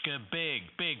Alaska. Big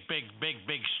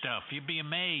stuff. You'd be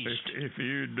amazed. If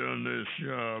you'd done this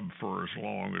job for as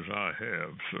long as I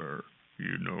have, sir,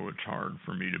 you know it's hard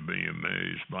for me to be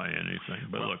amazed by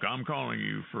anything. But look, I'm calling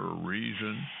you for a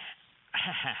reason.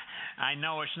 I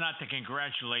know it's not to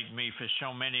congratulate me for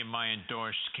so many of my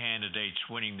endorsed candidates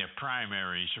winning their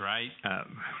primaries, right?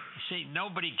 See,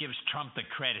 nobody gives Trump the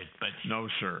credit, but... No,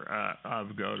 sir.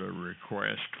 I've got a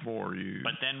request for you.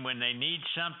 But then when they need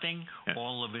something,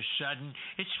 all of a sudden,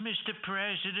 it's Mr.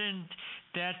 President.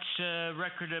 That's a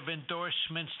record of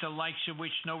endorsements, the likes of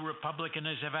which no Republican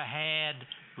has ever had,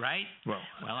 right? Well,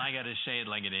 I got to say it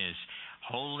like it is.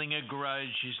 Holding a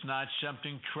grudge is not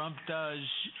something Trump does.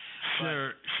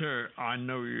 Sir, I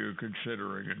know you're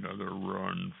considering another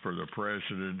run for the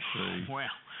presidency. Well,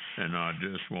 and I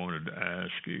just wanted to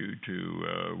ask you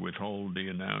to withhold the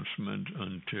announcement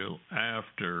until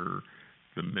after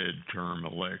the midterm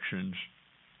elections.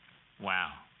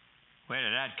 Wow. Where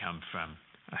did that come from?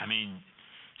 I mean,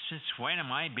 since when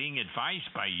am I being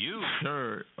advised by you?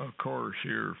 Sir, of course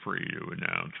you're free to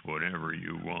announce whatever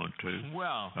you want to.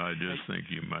 Well, I just think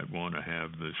you might want to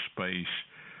have the space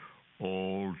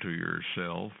all to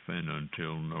yourself, and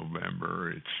until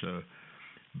November, it's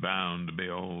bound to be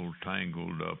all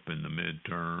tangled up in the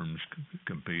midterms,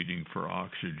 competing for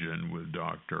oxygen with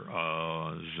Dr.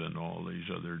 Oz and all these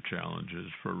other challenges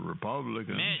for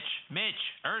Republicans. Mitch,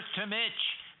 Earth to Mitch.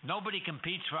 Nobody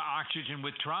competes for oxygen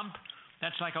with Trump.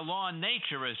 That's like a law of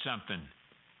nature or something.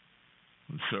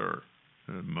 Sir,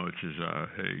 as much as I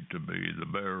hate to be the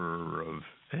bearer of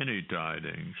any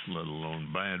tidings, let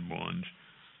alone bad ones,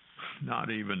 not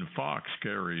even Fox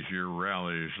carries your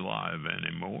rallies live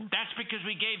anymore. That's because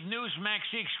we gave Newsmax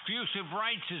the exclusive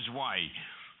rights is why.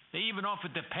 They even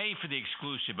offered to pay for the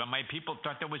exclusive, but my people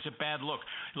thought that was a bad look.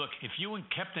 Look, if you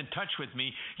kept in touch with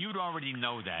me, you'd already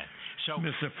know that. So,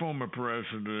 Mr. Former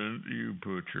President, you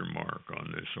put your mark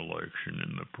on this election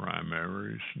in the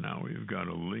primaries. Now we've got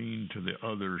to lean to the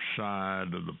other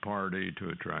side of the party to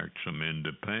attract some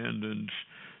independents,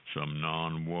 some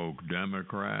non-woke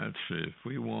Democrats, if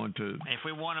we want to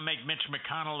make Mitch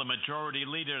McConnell the majority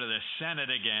leader of the Senate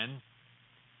again.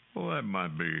 Well, that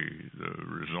might be the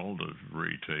result of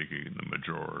retaking the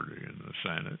majority in the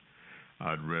Senate.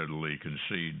 I'd readily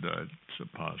concede that's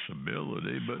a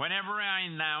possibility, but... Whenever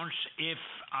if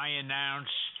I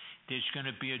announce, there's going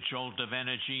to be a jolt of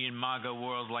energy in MAGA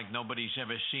world like nobody's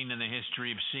ever seen in the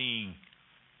history of seeing.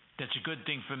 That's a good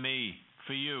thing for me,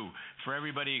 for you, for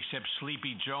everybody except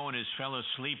Sleepy Joe and his fellow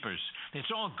sleepers.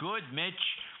 It's all good, Mitch.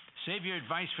 Save your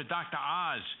advice for Dr.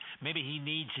 Oz. Maybe he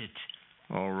needs it.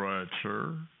 All right,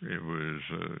 sir. It was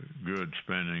good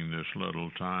spending this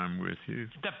little time with you.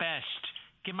 The best.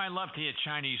 Give my love to your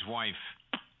Chinese wife.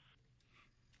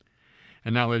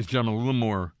 And now, ladies and gentlemen, a little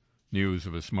more news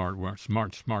of a smart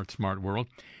world.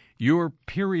 Your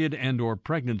period and or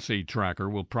pregnancy tracker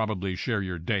will probably share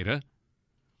your data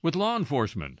with law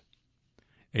enforcement.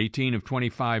 18 of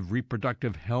 25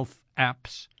 reproductive health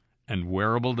apps and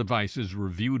wearable devices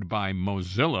reviewed by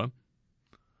Mozilla.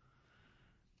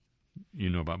 You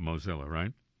know about Mozilla,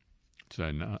 right? It's,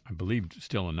 I believe,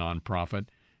 still a nonprofit.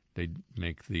 They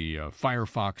make the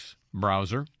Firefox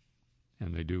browser,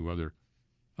 and they do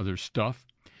other stuff.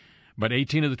 But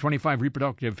 18 of the 25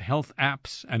 reproductive health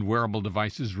apps and wearable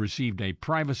devices received a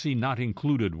privacy not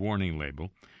included warning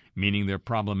label, meaning they're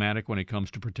problematic when it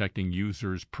comes to protecting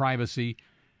users' privacy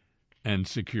and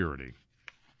security.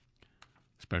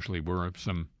 Especially were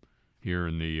some here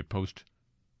in the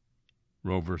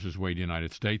post-Roe v. Wade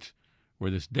United States, where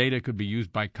this data could be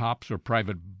used by cops or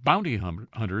private bounty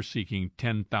hunters seeking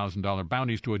 $10,000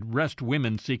 bounties to arrest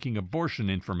women seeking abortion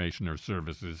information or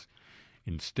services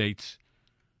in states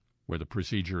where the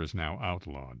procedure is now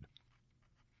outlawed.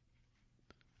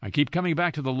 I keep coming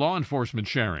back to the law enforcement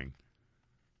sharing,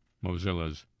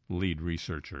 Mozilla's lead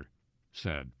researcher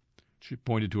said. She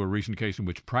pointed to a recent case in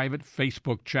which private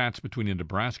Facebook chats between a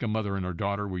Nebraska mother and her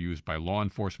daughter were used by law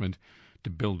enforcement to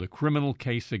build a criminal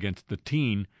case against the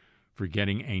teen for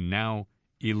getting a now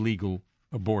illegal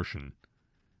abortion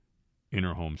in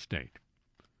her home state.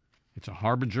 It's a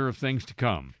harbinger of things to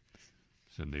come,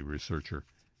 said the researcher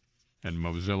at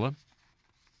Mozilla.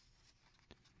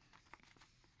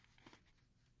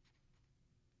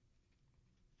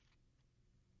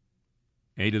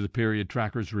 Eight of the period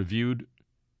trackers reviewed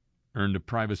earned a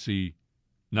privacy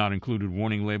not included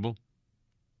warning label.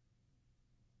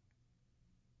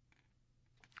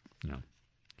 No.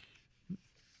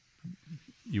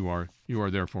 You are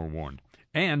therefore warned.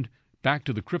 And back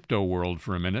to the crypto world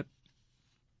for a minute.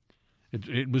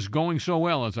 It was going so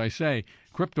well, as I say.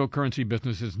 Cryptocurrency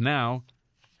businesses now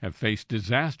have faced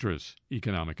disastrous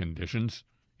economic conditions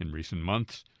in recent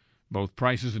months. Both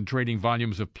prices and trading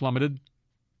volumes have plummeted.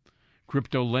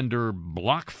 Crypto lender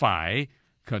BlockFi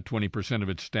cut 20% of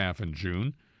its staff in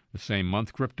June. The same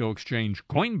month, crypto exchange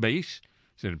Coinbase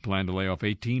said it planned to lay off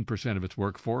 18% of its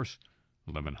workforce,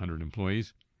 1,100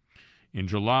 employees. In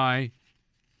July,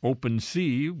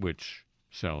 OpenSea, which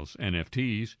sells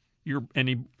NFTs,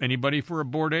 anybody for a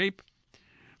Bored Ape,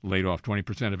 laid off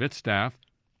 20% of its staff,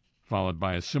 followed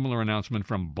by a similar announcement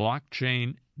from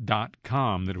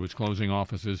Blockchain.com that it was closing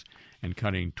offices and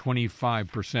cutting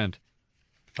 25%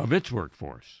 of its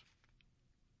workforce.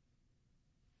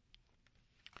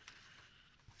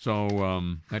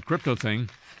 So that crypto thing,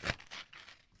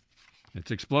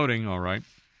 it's exploding, all right,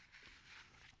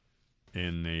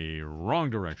 in the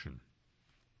wrong direction.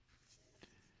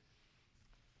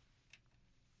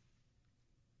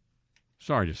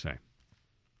 Sorry to say.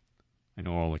 I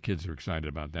know all the kids are excited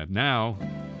about that. Now,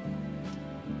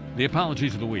 the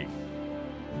apologies of the week.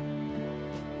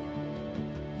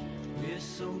 We're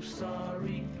so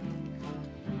sorry.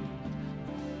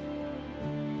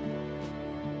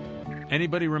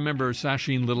 Anybody remember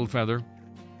Sasheen Littlefeather?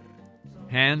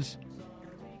 Hands?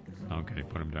 Okay,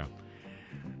 put him down.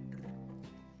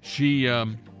 She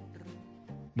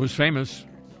was famous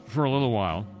for a little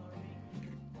while.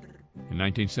 In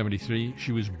 1973,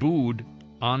 she was booed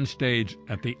on stage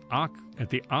at the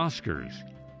Oscars,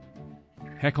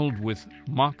 heckled with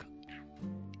mock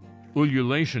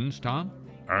ululations, Tom?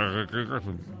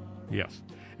 Yes.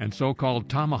 And so-called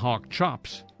tomahawk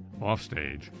chops off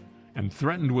stage, and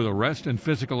threatened with arrest and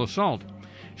physical assault.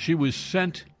 She was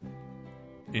sent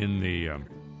by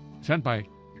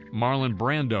Marlon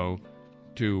Brando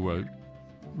to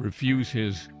refuse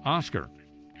his Oscar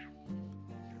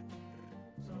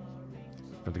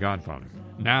for The Godfather.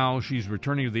 Now she's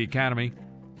returning to the Academy,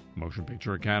 Motion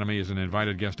Picture Academy, as an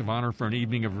invited guest of honor for an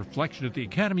evening of reflection at the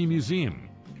Academy Museum,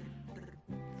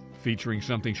 featuring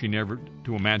something she never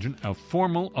to imagine, a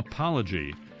formal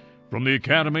apology from the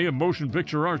Academy of Motion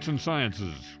Picture Arts and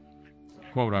Sciences.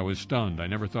 Quote, "I was stunned. I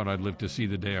never thought I'd live to see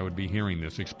the day I would be hearing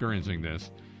this, experiencing this,"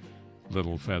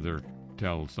 Littlefeather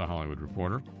tells The Hollywood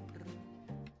Reporter,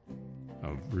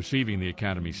 of receiving the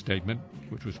Academy statement,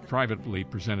 which was privately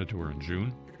presented to her in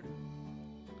June.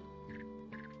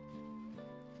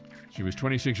 She was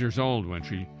 26 years old when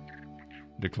she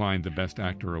declined the Best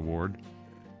Actor award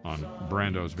on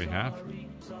Brando's behalf.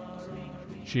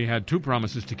 She had two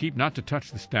promises to keep: not to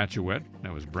touch the statuette,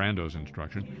 that was Brando's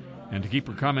instruction, and to keep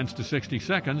her comments to 60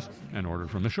 seconds, an order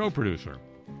from the show producer.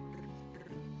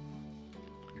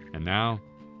 And now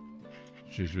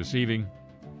she's receiving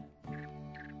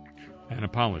an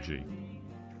apology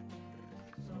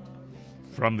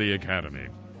from the Academy.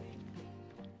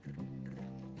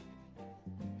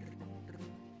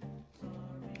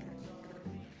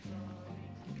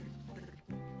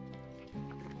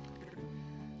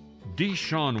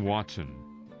 Deshaun Watson.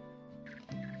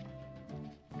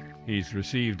 He's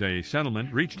reached a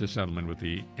settlement with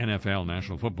the NFL,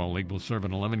 National Football League, will serve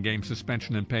an 11-game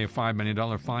suspension and pay a $5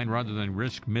 million fine rather than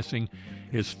risk missing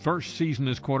his first season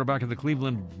as quarterback of the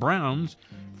Cleveland Browns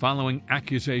following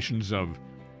accusations of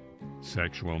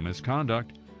sexual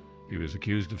misconduct. He was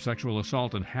accused of sexual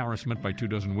assault and harassment by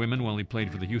 24 women while he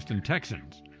played for the Houston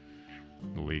Texans.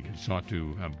 The league has sought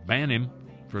to ban him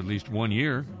for at least 1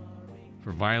 year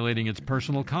for violating its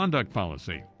personal conduct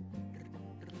policy.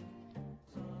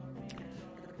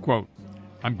 Quote,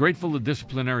 I'm grateful the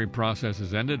disciplinary process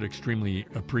has ended, extremely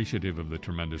appreciative of the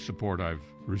tremendous support I've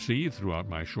received throughout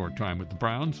my short time with the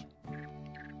Browns.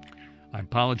 I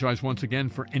apologize once again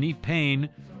for any pain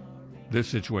this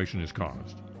situation has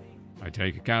caused. I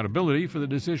take accountability for the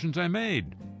decisions I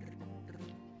made,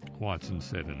 Watson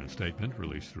said in a statement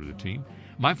released through the team.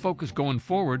 My focus going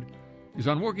forward is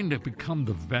on working to become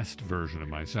the best version of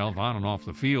myself on and off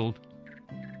the field.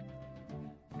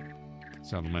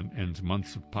 Settlement ends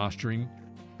months of posturing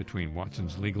between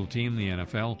Watson's legal team, the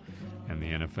NFL, and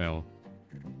the NFL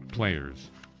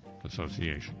Players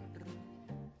Association.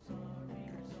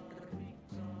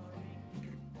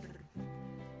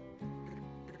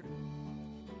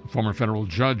 A former federal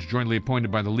judge jointly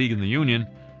appointed by the league and the union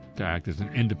to act as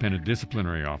an independent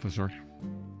disciplinary officer,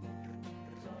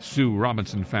 Sue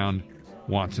Robinson, found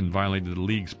Watson violated the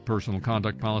league's personal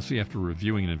conduct policy after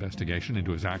reviewing an investigation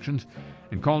into his actions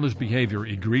and called his behavior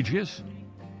egregious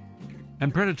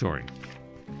and predatory.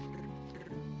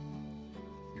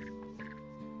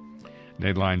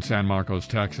 Dateline San Marcos,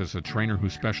 Texas, a trainer who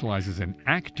specializes in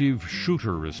active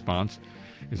shooter response,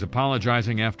 is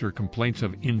apologizing after complaints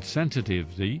of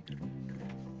insensitivity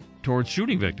towards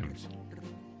shooting victims.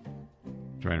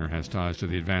 The trainer has ties to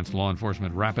the Advanced Law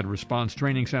Enforcement Rapid Response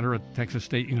Training Center at Texas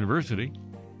State University.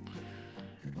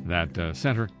 That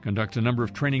center conducts a number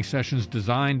of training sessions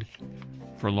designed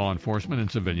for law enforcement and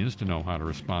civilians to know how to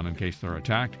respond in case they're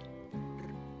attacked.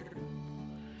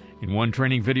 In one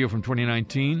training video from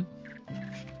 2019,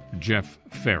 Jeff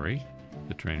Ferry,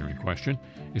 the trainer in question,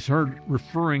 is heard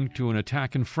referring to an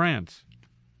attack in France.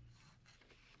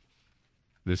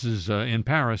 This is in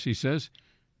Paris, he says.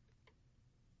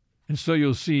 And so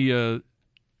you'll see the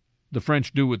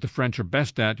French do what the French are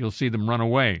best at. You'll see them run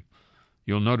away.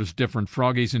 You'll notice different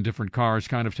froggies in different cars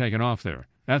kind of taking off there.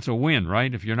 That's a win,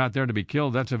 right? If you're not there to be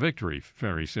killed, that's a victory,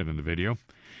 Ferry said in the video.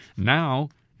 Now,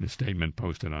 in a statement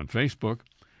posted on Facebook,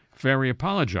 Ferry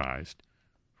apologized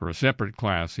for a separate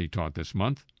class he taught this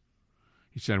month.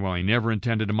 He said, well, he never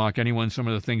intended to mock anyone. Some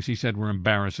of the things he said were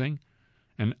embarrassing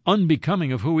and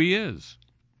unbecoming of who he is.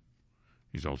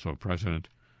 He's also president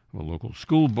of a local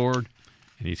school board,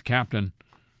 and he's captain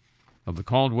of the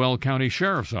Caldwell County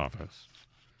Sheriff's Office.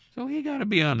 So he got to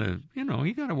be on the,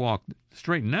 he got to walk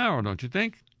straight and narrow, don't you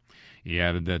think? He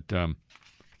added that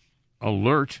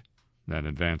ALERT, that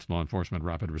Advanced Law Enforcement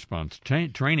Rapid Response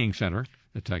Training Center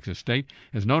at Texas State,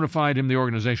 has notified him the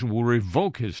organization will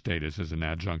revoke his status as an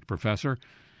adjunct professor.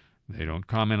 They don't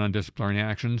comment on disciplinary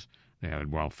actions. They added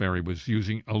while Ferry was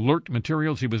using ALERT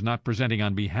materials, he was not presenting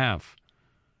on behalf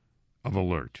of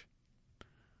ALERT.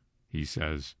 He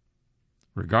says,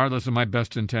 regardless of my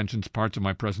best intentions, parts of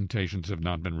my presentations have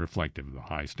not been reflective of the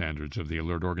high standards of the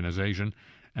ALERT organization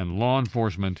and law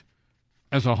enforcement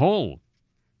as a whole.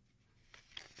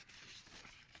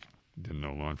 Didn't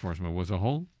know law enforcement was a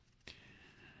whole.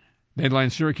 Deadline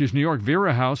Syracuse, New York.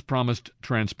 Vera House promised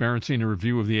transparency in a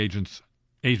review of the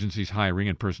agency's hiring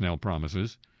and personnel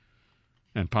promises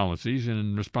and policies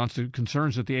in response to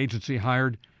concerns that the agency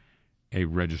hired a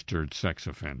registered sex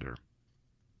offender.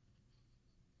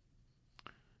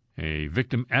 A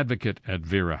victim advocate at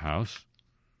Vera House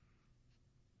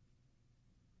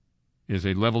is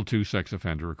a Level 2 sex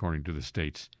offender, according to the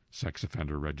state's sex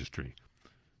offender registry.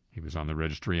 He was on the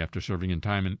registry after serving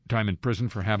time in prison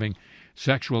for having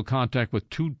sexual contact with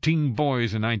 2 teen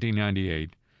boys in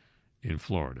 1998 in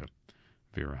Florida.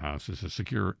 Vera House is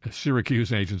a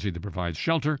Syracuse agency that provides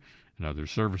shelter and other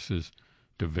services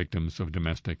to victims of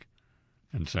domestic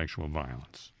and sexual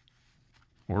violence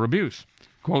or abuse.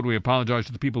 Quote, we apologize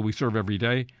to the people we serve every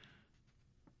day,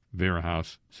 Vera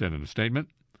House said in a statement.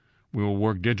 We will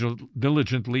work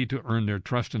diligently to earn their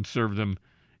trust and serve them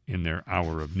in their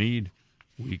hour of need.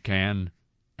 We can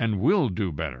and will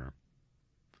do better.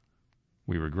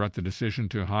 We regret the decision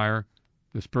to hire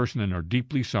this person and are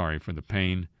deeply sorry for the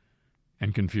pain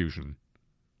and confusion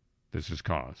this has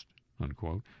caused,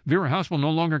 unquote. Vera House will no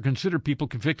longer consider people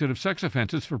convicted of sex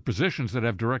offenses for positions that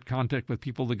have direct contact with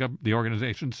people the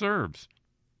organization serves.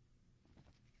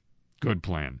 Good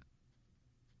plan,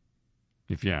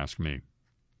 if you ask me.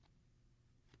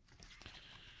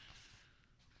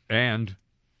 And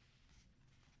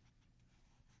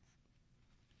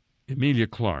Emilia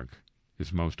Clarke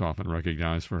is most often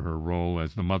recognized for her role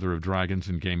as the Mother of Dragons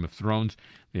in Game of Thrones.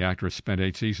 The actress spent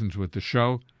 8 seasons with the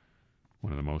show.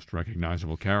 One of the most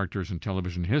recognizable characters in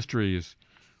television history is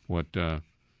what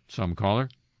some call her.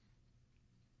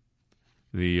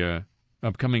 The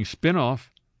upcoming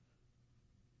spin-off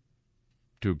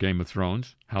to Game of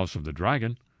Thrones, House of the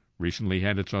Dragon, recently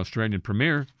had its Australian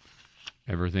premiere.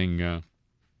 Everything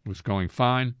was going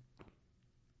fine.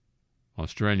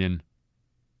 Australian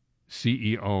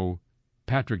CEO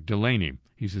Patrick Delaney,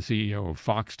 he's the CEO of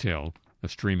Foxtel, a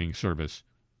streaming service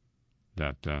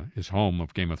that is home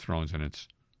of Game of Thrones and its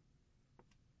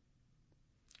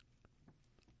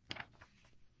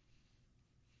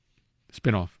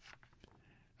spinoff.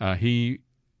 He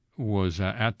was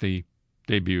at the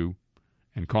debut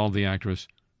and called the actress,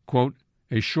 quote,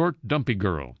 a short, dumpy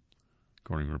girl,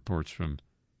 according to reports from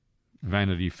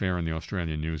Vanity Fair and the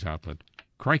Australian news outlet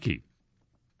Crikey.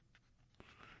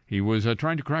 He was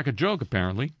trying to crack a joke,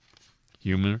 apparently.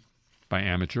 Humor by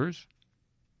amateurs.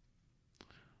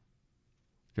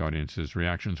 The audience's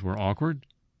reactions were awkward.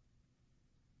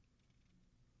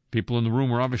 People in the room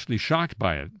were obviously shocked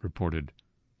by it, reported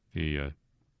the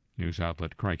news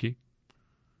outlet Crikey.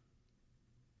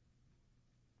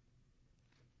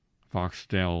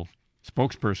 Foxtel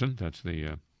spokesperson, that's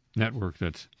the network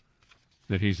that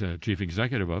he's a chief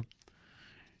executive of,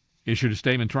 issued a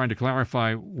statement trying to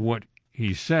clarify what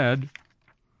he said.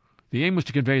 The aim was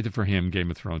to convey that for him,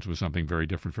 Game of Thrones was something very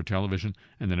different for television,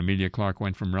 and that Emilia Clarke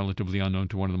went from relatively unknown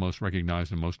to one of the most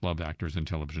recognized and most loved actors in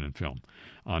television and film.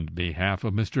 On behalf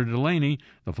of Mr. Delaney,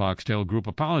 the Foxtel Group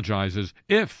apologizes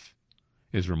if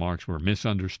his remarks were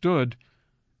misunderstood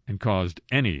and caused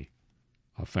any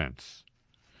offense.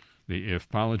 The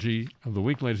If-pology of the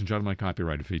week, ladies and gentlemen,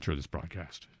 copyrighted feature of this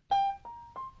broadcast.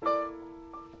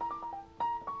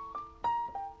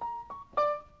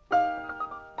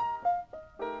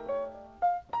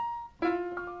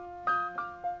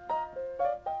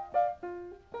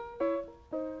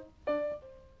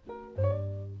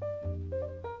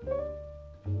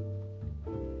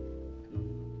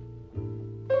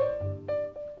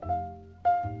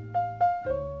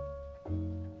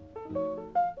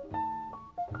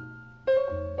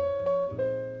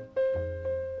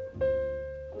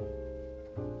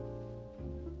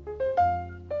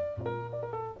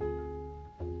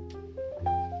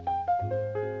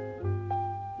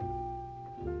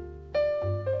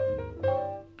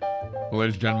 Well,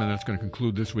 ladies and gentlemen, that's going to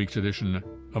conclude this week's edition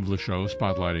of the show,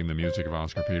 spotlighting the music of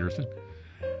Oscar Peterson.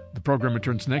 The program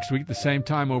returns next week at the same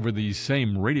time over these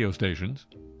same radio stations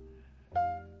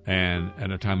and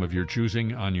at a time of your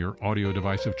choosing on your audio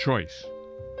device of choice.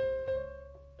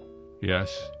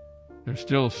 Yes, there's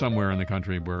still somewhere in the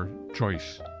country where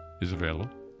choice is available.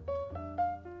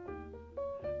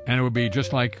 And it would be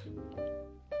just like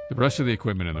the rest of the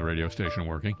equipment in the radio station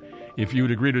working if you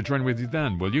would agree to join with you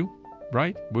then, will you?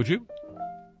 Right? Would you?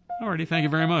 Alrighty, thank you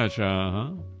very much.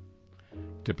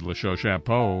 Tip of the show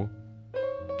chapeau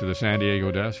to the San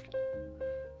Diego desk,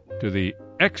 to the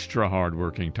extra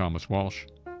hardworking Thomas Walsh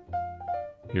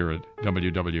here at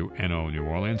WWNO New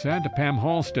Orleans, and to Pam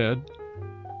Halstead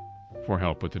for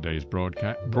help with today's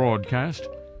broadcast.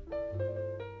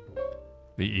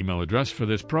 The email address for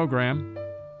this program,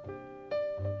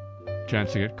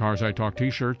 chance to get Cars I Talk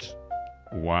t-shirts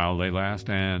while they last,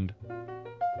 and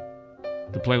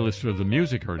the playlist of the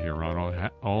music heard here on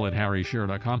all at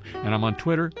harryshearer.com, and I'm on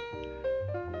Twitter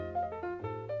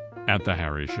at the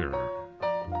Harry Shearer.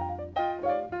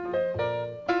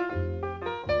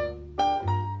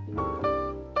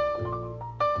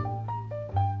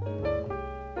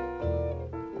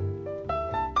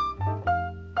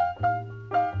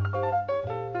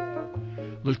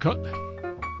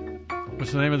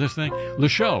 What's the name of this thing? Le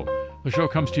Show. The show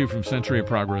comes to you from Century of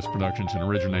Progress Productions and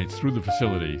originates through the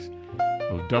facilities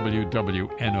of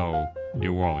WWNO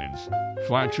New Orleans,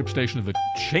 flagship station of the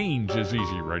Change is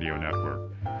Easy radio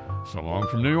network. So long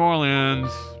from New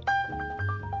Orleans.